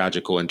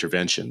pedagogical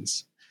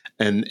interventions.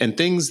 And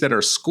things that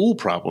are school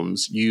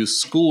problems use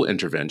school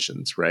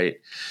interventions, right?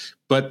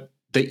 But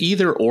the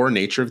either or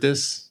nature of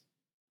this,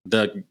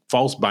 the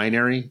false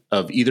binary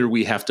of either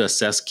we have to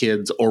assess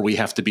kids or we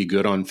have to be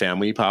good on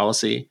family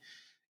policy,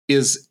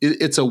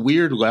 it's a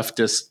weird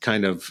leftist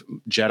kind of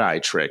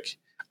Jedi trick.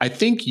 I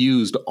think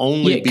used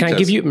only because... Can I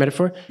give you a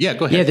metaphor? Yeah,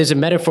 go ahead. Yeah, there's a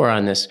metaphor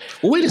on this.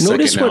 Well, wait a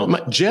second now.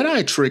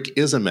 Jedi trick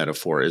is a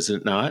metaphor, is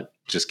it not?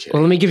 Just kidding.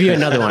 Well, let me give you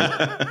another one.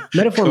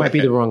 Metaphor might be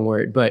the wrong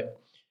word,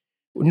 but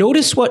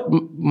notice what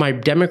my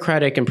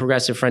Democratic and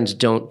progressive friends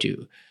don't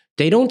do.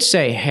 They don't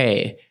say,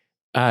 hey,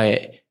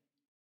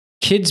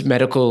 kids'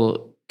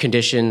 medical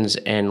conditions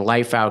and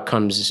life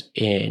outcomes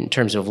in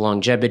terms of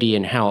longevity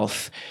and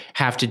health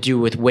have to do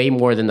with way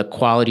more than the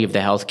quality of the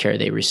healthcare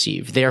they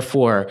receive.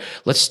 Therefore,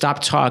 let's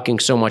stop talking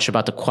so much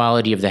about the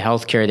quality of the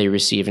healthcare they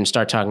receive and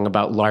start talking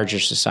about larger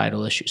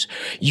societal issues.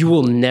 You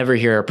will never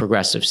hear a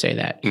progressive say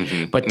that,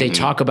 but they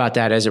talk about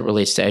that as it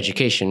relates to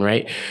education,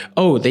 right?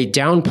 Oh, they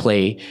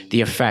downplay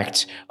the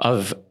effect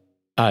of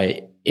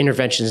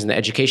interventions in the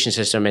education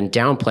system and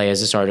downplay,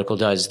 as this article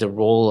does, the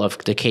role of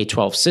the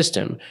K-12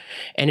 system.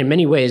 And in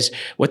many ways,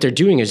 what they're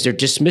doing is they're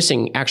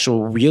dismissing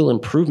actual real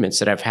improvements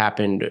that have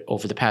happened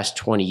over the past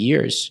 20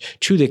 years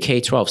to the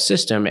K-12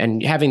 system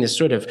and having this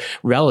sort of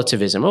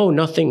relativism. Oh,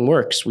 nothing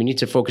works. We need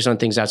to focus on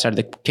things outside of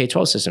the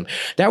K-12 system.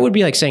 That would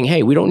be like saying,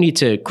 hey, we don't need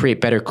to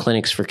create better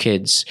clinics for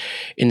kids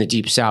in the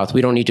Deep South.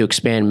 We don't need to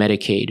expand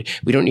Medicaid.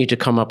 We don't need to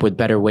come up with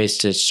better ways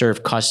to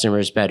serve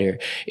customers better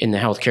in the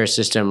healthcare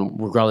system,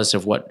 regardless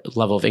of what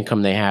level of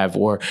income they have,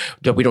 or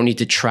that we don't need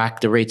to track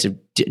the rates of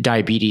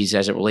diabetes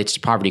as it relates to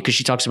poverty, because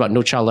she talks about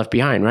No Child Left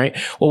Behind, right?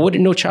 Well, what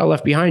did No Child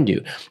Left Behind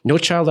do? No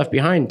Child Left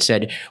Behind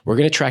said, we're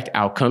going to track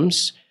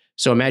outcomes.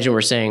 So imagine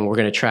we're saying we're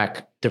going to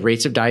track the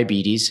rates of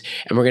diabetes,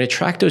 and we're going to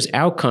track those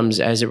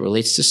outcomes as it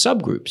relates to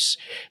subgroups,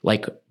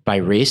 like by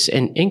race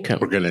and income.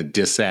 We're going to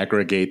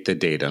disaggregate the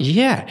data.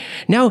 Yeah.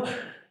 Now,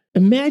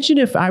 imagine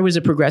if I was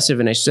a progressive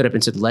and I stood up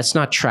and said, let's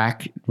not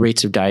track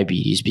rates of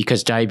diabetes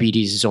because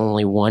diabetes is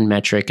only one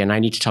metric and I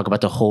need to talk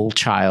about the whole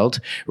child,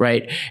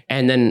 right?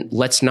 And then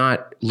let's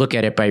not look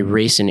at it by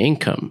race and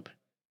income.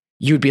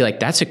 You would be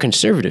like, that's a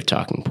conservative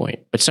talking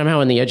point. But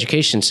somehow in the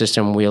education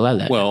system, we allow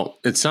that. Well,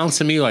 it sounds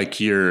to me like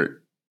you're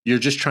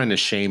just trying to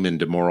shame and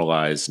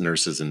demoralize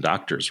nurses and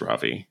doctors,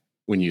 Ravi,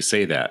 when you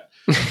say that.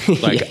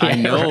 Like, yeah, I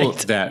know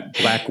that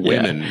black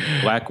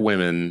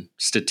women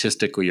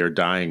statistically are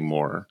dying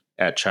more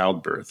at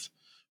childbirth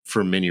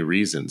for many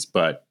reasons.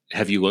 But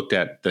have you looked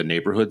at the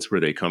neighborhoods where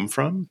they come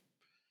from?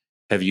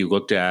 Have you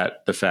looked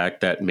at the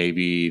fact that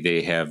maybe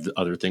they have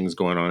other things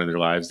going on in their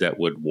lives that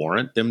would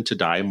warrant them to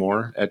die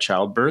more at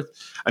childbirth?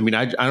 I mean,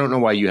 I don't know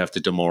why you have to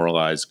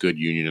demoralize good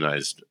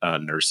unionized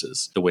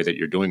nurses the way that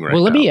you're doing right now.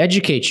 Well, let me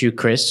educate you,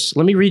 Chris.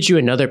 Let me read you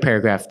another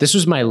paragraph. This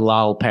was my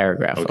lull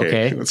paragraph,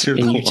 okay?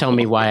 And you tell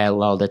me why I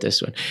lulled at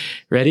this one.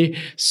 Ready?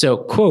 So,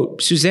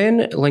 quote,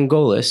 Suzanne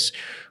Langolis,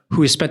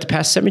 who has spent the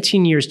past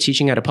 17 years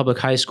teaching at a public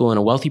high school in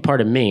a wealthy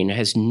part of Maine,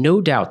 has no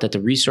doubt that the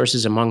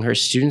resources among her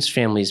students'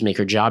 families make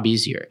her job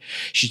easier.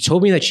 She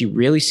told me that she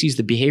rarely sees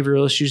the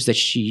behavioral issues that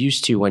she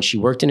used to when she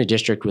worked in a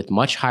district with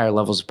much higher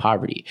levels of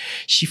poverty.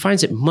 She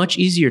finds it much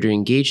easier to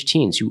engage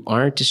teens who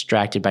aren't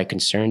distracted by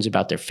concerns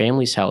about their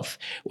family's health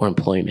or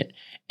employment.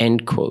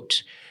 End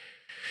quote.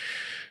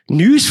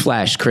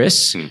 Newsflash,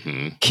 Chris.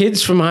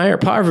 Kids from higher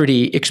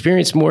poverty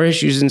experience more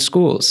issues in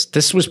schools.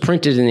 This was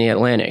printed in The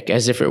Atlantic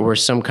as if it were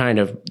some kind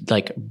of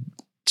like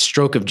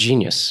stroke of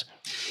genius.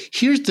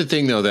 Here's the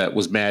thing, though, that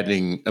was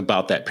maddening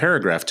about that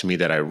paragraph to me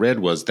that I read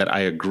was that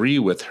I agree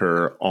with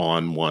her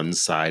on one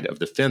side of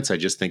the fence. I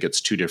just think it's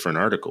two different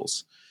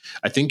articles.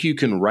 I think you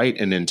can write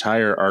an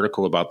entire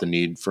article about the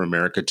need for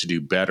America to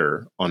do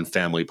better on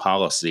family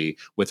policy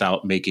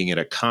without making it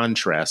a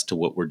contrast to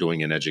what we're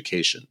doing in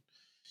education.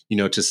 You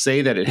know, to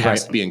say that it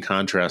has to be in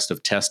contrast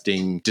of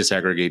testing,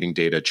 disaggregating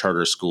data,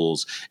 charter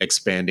schools,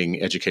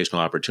 expanding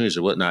educational opportunities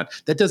or whatnot,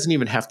 that doesn't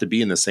even have to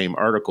be in the same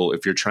article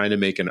if you're trying to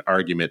make an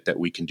argument that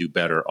we can do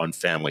better on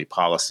family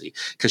policy.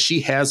 Because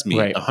she has me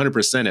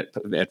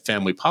 100% at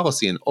family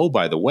policy. And oh,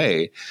 by the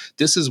way,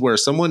 this is where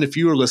someone, if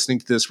you are listening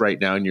to this right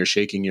now and you're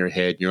shaking your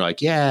head, and you're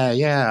like,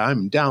 yeah,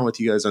 I'm down with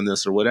you guys on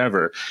this or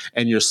whatever,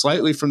 and you're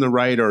slightly from the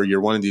right or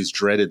you're one of these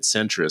dreaded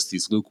centrists,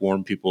 these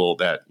lukewarm people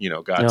that, you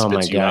know, God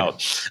spits you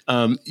out.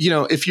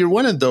 if you're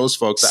one of those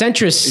folks,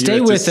 centrists,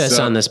 stay with us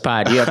on this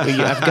pod.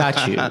 I've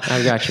got you.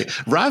 I've got you.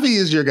 Ravi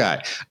is your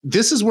guy.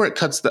 This is where it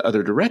cuts the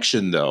other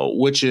direction, though,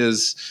 which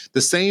is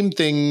the same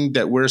thing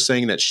that we're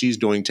saying that she's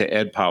doing to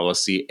ed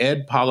policy.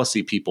 Ed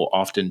policy people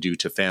often do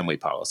to family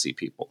policy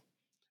people,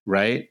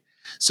 right?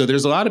 So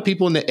there's a lot of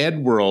people in the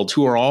ed world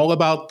who are all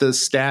about the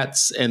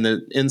stats and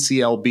the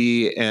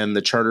NCLB and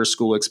the charter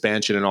school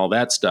expansion and all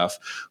that stuff,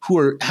 who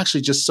are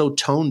actually just so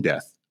tone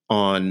deaf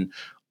on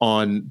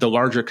the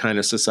larger kind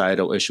of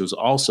societal issues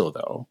also,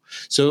 though.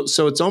 So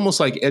it's almost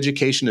like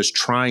education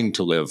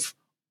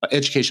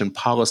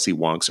policy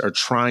wonks are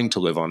trying to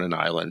live on an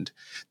island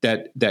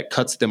that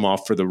cuts them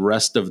off for the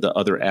rest of the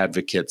other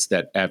advocates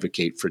that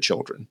advocate for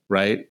children,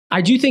 right?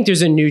 I do think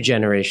there's a new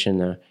generation,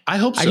 though. I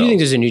hope so. I do think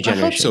there's a new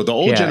generation. I hope so. The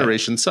old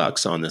generation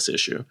sucks on this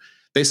issue.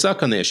 They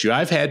suck on the issue.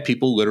 I've had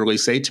people literally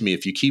say to me,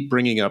 if you keep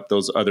bringing up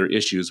those other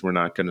issues, we're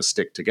not going to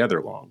stick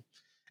together long.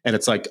 And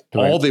it's like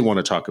all they want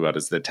to talk about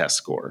is the test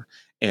score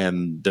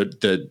and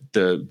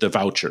the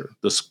voucher,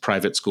 the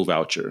private school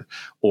voucher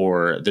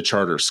or the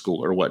charter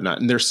school or whatnot.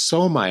 And they're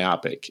so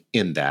myopic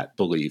in that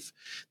belief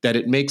that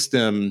it makes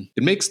them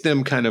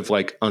kind of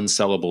like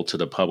unsellable to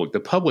the public. The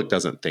public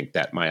doesn't think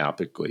that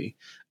myopically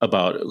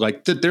about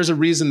there's a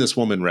reason this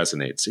woman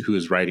resonates who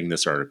is writing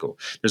this article.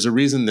 There's a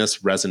reason this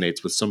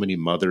resonates with so many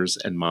mothers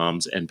and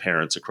moms and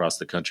parents across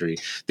the country.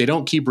 They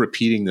don't keep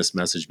repeating this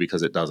message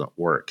because it doesn't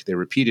work. They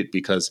repeat it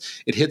because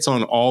it hits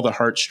on all the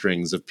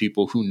heartstrings of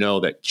people who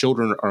know that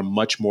children are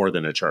much more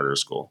than a charter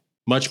school,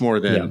 much more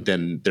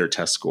than their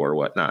test score or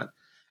whatnot.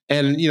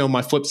 And,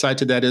 my flip side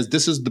to that is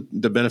this is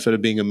the benefit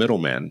of being a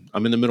middleman.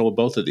 I'm in the middle of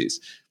both of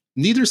these.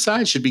 Neither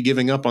side should be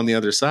giving up on the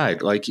other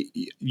side. Like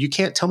you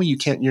can't tell me you're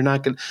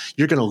going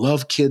to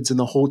love kids and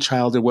the whole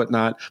child or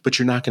whatnot, but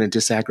you're not going to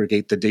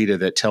disaggregate the data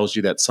that tells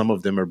you that some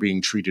of them are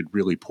being treated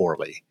really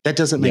poorly. That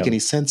doesn't make any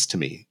sense to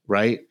me,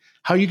 right?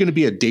 How are you going to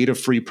be a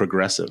data-free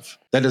progressive?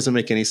 That doesn't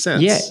make any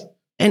sense. Yeah.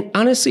 And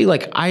honestly,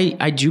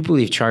 I do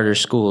believe charter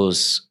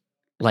schools,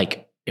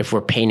 if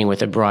we're painting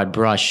with a broad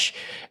brush,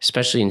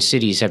 especially in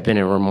cities, have been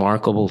a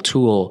remarkable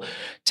tool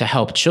to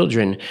help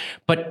children.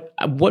 But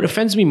what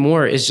offends me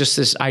more is just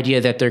this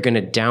idea that they're going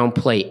to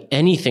downplay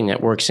anything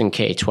that works in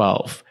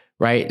K-12,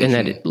 right? And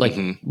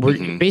that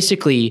we're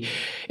basically,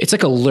 it's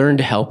like a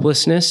learned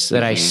helplessness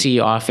that I see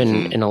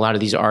often in a lot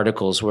of these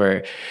articles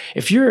where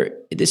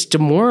it's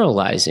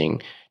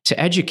demoralizing to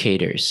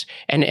educators,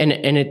 and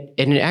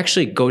it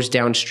actually goes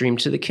downstream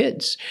to the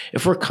kids.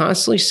 If we're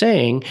constantly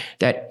saying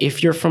that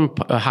if you're from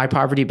a high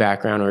poverty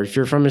background or if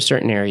you're from a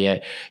certain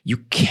area, you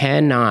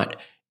cannot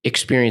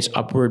experience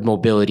upward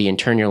mobility and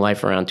turn your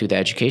life around through the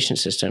education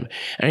system.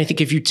 And I think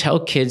if you tell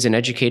kids and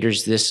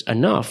educators this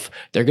enough,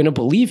 they're going to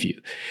believe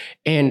you.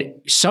 And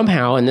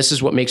somehow, and this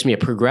is what makes me a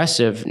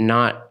progressive,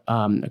 not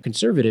a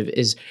conservative,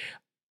 is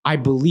I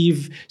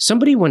believe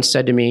somebody once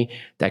said to me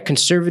that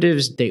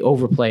conservatives, they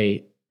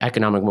overplay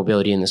economic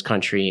mobility in this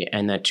country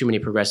and that too many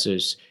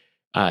progressives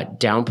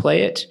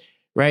downplay it,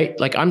 right?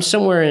 Like I'm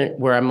somewhere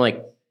where I'm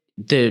like,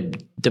 the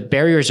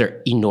barriers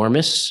are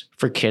enormous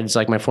for kids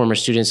like my former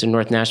students in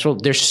North Nashville.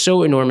 They're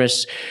so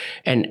enormous.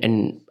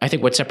 And I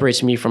think what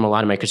separates me from a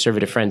lot of my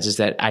conservative friends is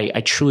that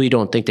I truly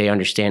don't think they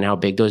understand how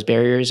big those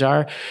barriers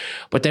are.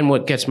 But then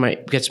what gets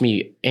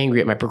me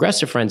angry at my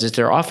progressive friends is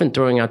they're often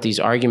throwing out these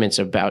arguments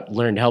about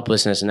learned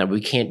helplessness and that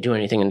we can't do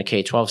anything in the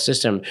K-12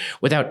 system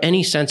without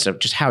any sense of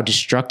just how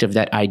destructive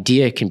that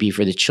idea can be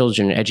for the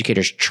children and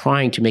educators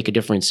trying to make a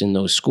difference in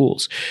those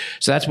schools.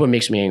 So that's what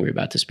makes me angry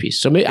about this piece.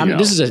 So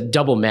this is a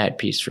double mad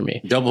piece for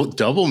me.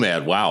 Double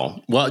mad.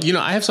 Wow. Well,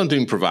 I have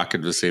something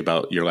provocative to say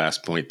about your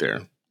last point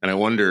there. And I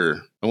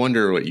wonder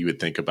what you would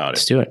think about it.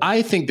 Let's do it.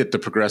 I think that the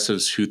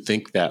progressives who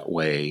think that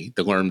way,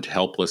 the learned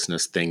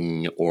helplessness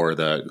thing or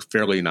the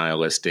fairly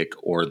nihilistic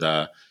or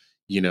the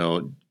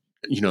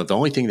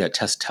only thing that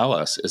tests tell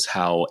us is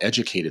how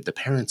educated the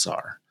parents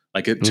are.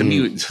 To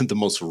me, the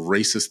most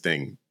racist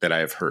thing that I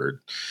have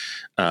heard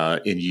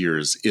in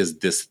years is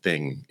this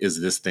thing.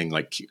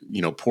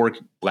 Poor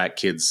Black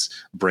kids'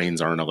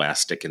 brains aren't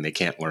elastic and they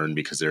can't learn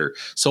because they're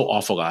so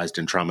awfulized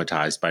and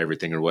traumatized by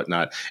everything or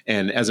whatnot.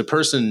 And as a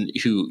person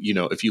who,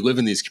 if you live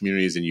in these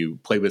communities and you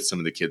play with some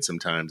of the kids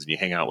sometimes and you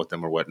hang out with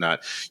them or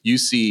whatnot, you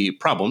see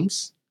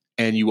problems.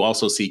 And you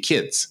also see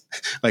kids,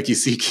 you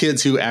see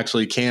kids who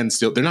actually can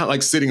still, they're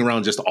not sitting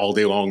around just all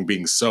day long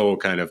being so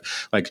kind of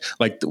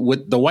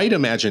with the white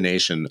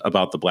imagination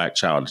about the Black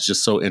child is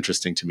just so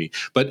interesting to me.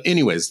 But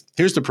anyways,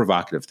 here's the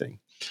provocative thing.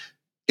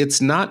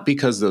 It's not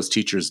because those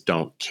teachers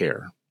don't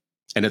care.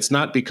 And it's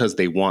not because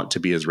they want to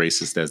be as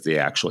racist as they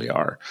actually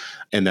are.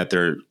 And that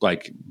they're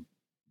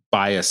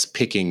bias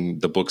picking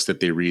the books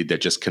that they read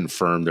that just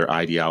confirm their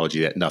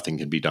ideology that nothing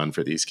can be done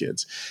for these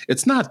kids.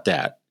 It's not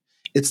that.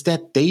 It's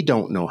that they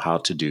don't know how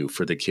to do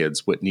for the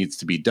kids what needs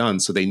to be done.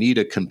 So they need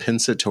a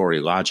compensatory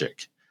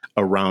logic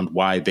around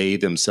why they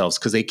themselves,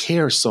 because they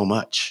care so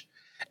much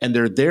and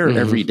they're there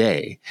every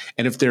day.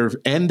 And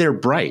they're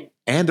bright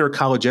and they're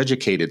college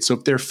educated. So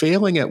if they're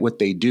failing at what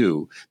they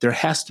do, there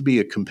has to be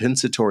a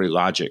compensatory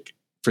logic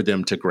for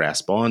them to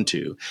grasp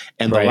onto.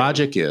 And the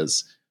logic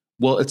is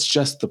Well, it's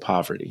just the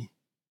poverty.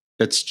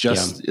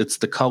 It's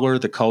the color,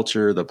 the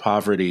culture, the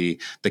poverty,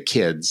 the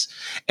kids.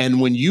 And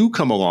when you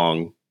come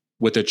along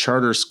with a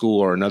charter school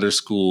or another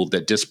school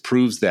that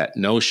disproves that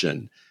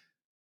notion,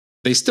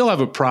 they still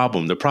have a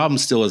problem. The problem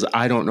still is,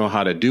 I don't know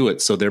how to do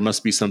it. So there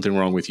must be something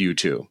wrong with you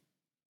too.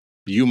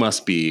 You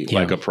must be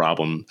like a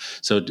problem.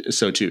 So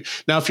too.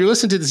 Now, if you're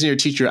listening to this and you're a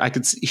teacher, I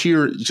could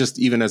hear, just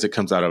even as it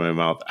comes out of my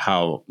mouth,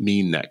 how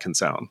mean that can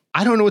sound.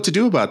 I don't know what to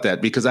do about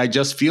that, because I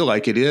just feel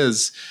like it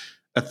is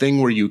a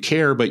thing where you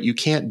care, but you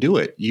can't do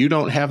it. You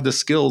don't have the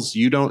skills.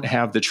 You don't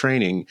have the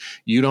training.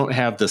 You don't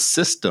have the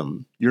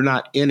system. You're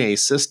not in a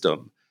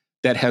system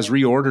that has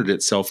reordered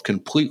itself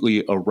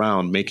completely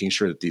around making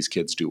sure that these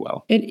kids do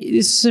well. And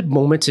this is a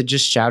moment to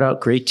just shout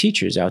out great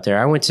teachers out there.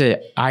 I went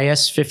to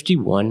IS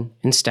 51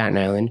 in Staten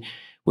Island,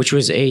 which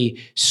was a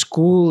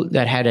school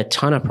that had a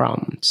ton of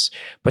problems.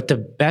 But the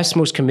best,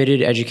 most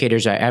committed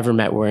educators I ever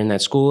met were in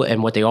that school.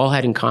 And what they all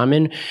had in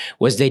common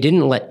was they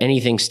didn't let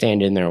anything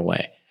stand in their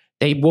way.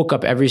 They woke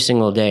up every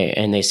single day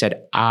and they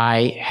said,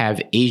 I have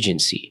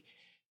agency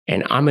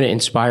and I'm going to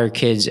inspire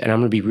kids and I'm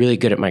going to be really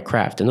good at my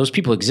craft. And those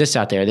people exist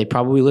out there. They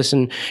probably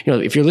listen,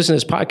 if you're listening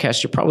to this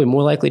podcast, you're probably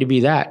more likely to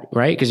be that,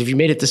 right? Because if you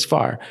made it this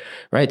far,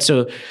 right?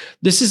 So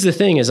this is the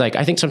thing, is like,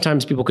 I think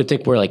sometimes people could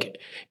think we're like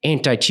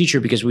anti-teacher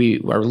because we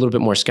are a little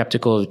bit more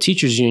skeptical of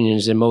teachers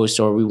unions than most,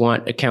 or we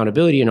want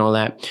accountability and all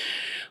that.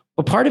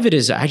 But part of it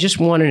is I just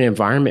want an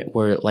environment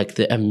where like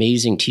the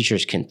amazing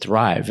teachers can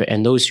thrive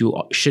and those who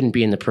shouldn't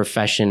be in the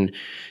profession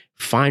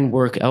find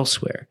work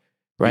elsewhere,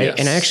 right? Yes.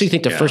 And I actually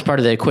think the first part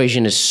of the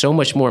equation is so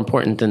much more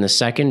important than the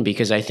second,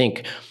 because I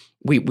think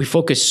we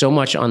focus so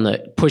much on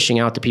the pushing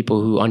out the people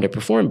who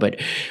underperform, but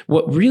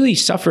what really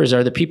suffers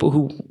are the people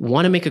who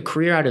want to make a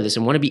career out of this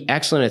and want to be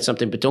excellent at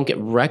something, but don't get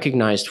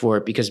recognized for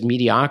it because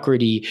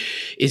mediocrity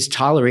is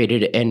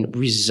tolerated and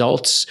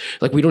results,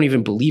 like we don't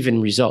even believe in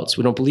results.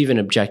 We don't believe in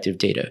objective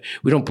data.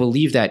 We don't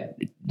believe that,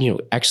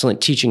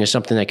 excellent teaching is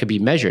something that could be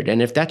measured.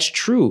 And if that's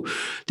true,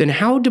 then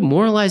how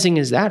demoralizing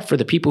is that for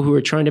the people who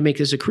are trying to make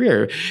this a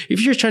career?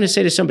 If you're trying to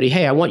say to somebody,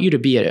 hey, I want you to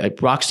be a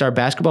rock star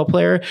basketball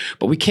player,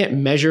 but we can't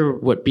measure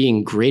what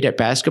being great at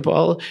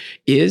basketball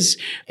is,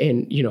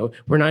 and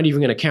we're not even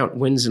going to count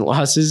wins and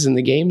losses in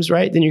the games,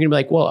 right? Then you're going to be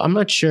like, well, I'm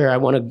not sure I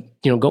want to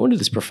go into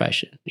this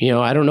profession.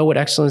 I don't know what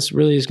excellence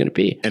really is going to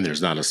be. And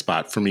there's not a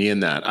spot for me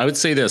in that. I would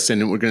say this,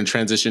 and we're going to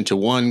transition to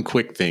one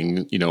quick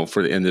thing,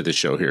 for the end of the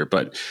show here.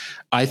 But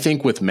I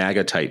think with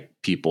MAGA type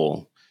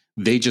people,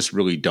 they just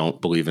really don't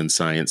believe in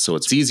science. So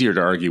it's easier to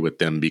argue with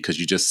them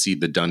because you just see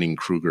the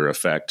Dunning-Kruger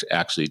effect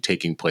actually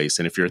taking place.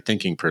 And if you're a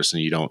thinking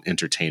person, you don't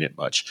entertain it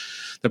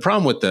much. The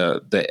problem with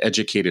the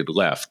educated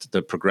left,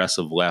 the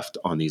progressive left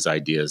on these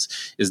ideas,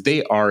 is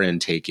they are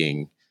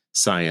intaking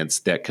science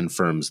that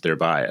confirms their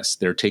bias.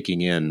 They're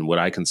taking in what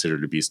I consider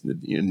to be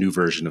a new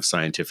version of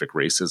scientific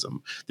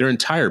racism. There are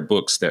entire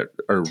books that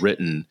are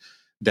written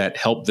that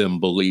help them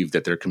believe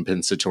that their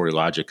compensatory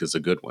logic is a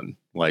good one.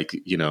 Like,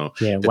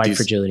 white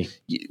fragility.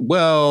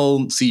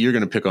 Well, see, you're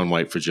going to pick on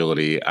white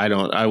fragility.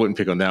 I wouldn't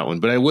pick on that one,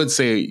 but I would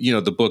say,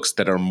 the books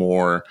that are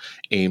more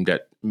aimed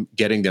at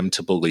getting them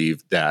to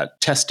believe that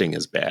testing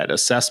is bad,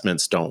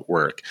 assessments don't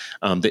work,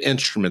 the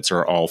instruments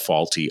are all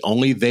faulty,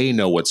 only they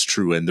know what's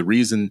true. And the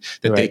reason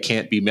that they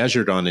can't be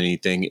measured on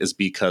anything is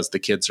because the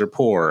kids are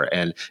poor.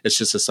 And it's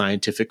just a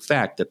scientific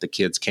fact that the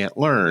kids can't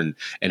learn.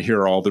 And here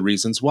are all the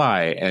reasons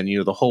why. And,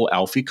 the whole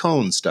Alfie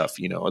Kohn stuff,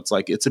 it's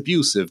like, it's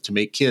abusive to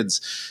make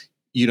kids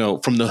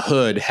from the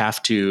hood have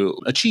to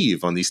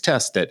achieve on these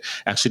tests that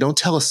actually don't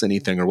tell us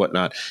anything or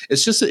whatnot.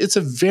 It's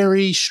a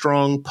very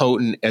strong,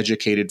 potent,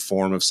 educated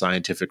form of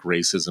scientific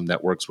racism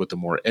that works with a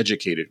more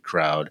educated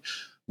crowd.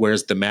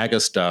 Whereas the MAGA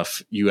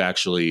stuff, you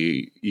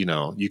actually,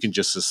 you can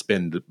just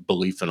suspend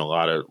belief in a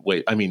lot of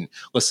ways. I mean,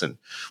 listen,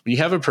 when you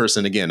have a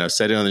person, again, I've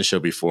said it on the show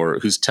before,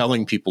 who's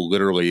telling people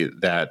literally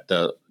that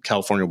the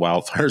California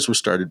wildfires were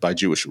started by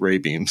Jewish ray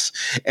beams,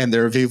 and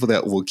there are people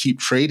that will keep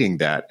trading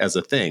that as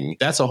a thing,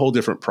 that's a whole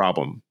different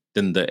problem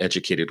than the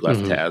educated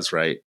left has,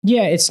 right?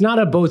 Yeah, it's not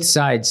a both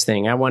sides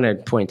thing. I want to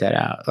point that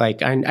out.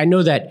 Like, I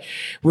know that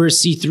we're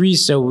C3,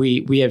 so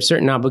we have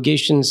certain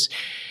obligations.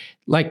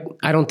 Like,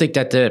 I don't think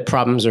that the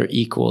problems are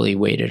equally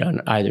weighted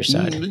on either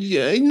side.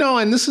 Yeah, no,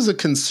 and this is a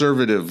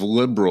conservative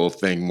liberal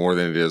thing more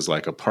than it is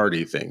like a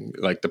party thing.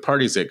 Like, the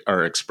parties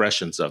are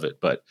expressions of it.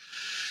 But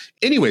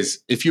anyways,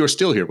 if you're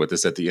still here with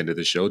us at the end of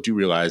the show, do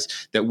realize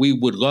that we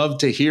would love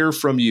to hear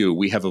from you.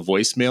 We have a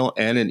voicemail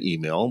and an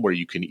email where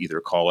you can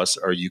either call us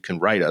or you can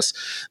write us.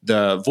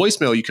 The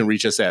voicemail, you can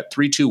reach us at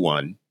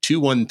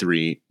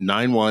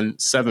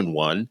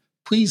 321-213-9171.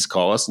 Please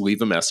call us,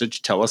 leave a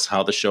message, tell us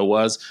how the show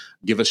was,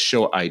 give us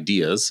show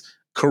ideas,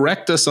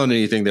 correct us on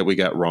anything that we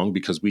got wrong,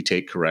 because we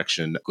take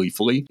correction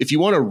gleefully. If you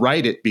want to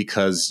write it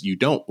because you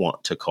don't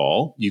want to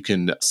call, you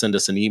can send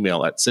us an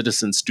email at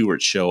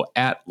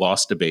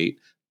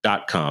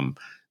citizenstewartshow@lostdebate.com.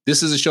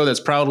 This is a show that's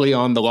proudly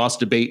on the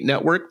Lost Debate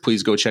Network.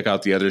 Please go check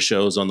out the other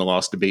shows on the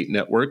Lost Debate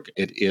Network.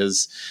 It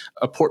is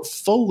a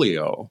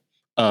portfolio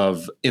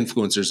of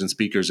influencers and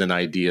speakers and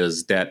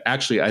ideas that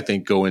actually I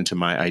think go into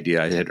my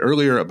idea I had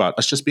earlier about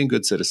us just being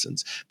good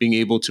citizens, being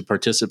able to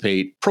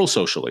participate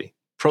pro-socially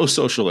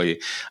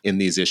in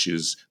these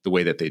issues the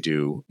way that they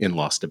do in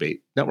Lost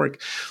Debate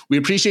Network. We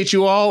appreciate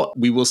you all.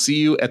 We will see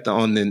you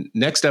on the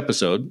next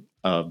episode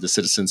of the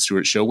Citizen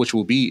Stewart Show, which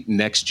will be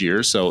next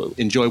year. So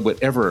enjoy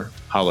whatever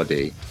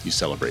holiday you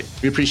celebrate.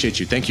 We appreciate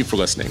you. Thank you for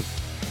listening.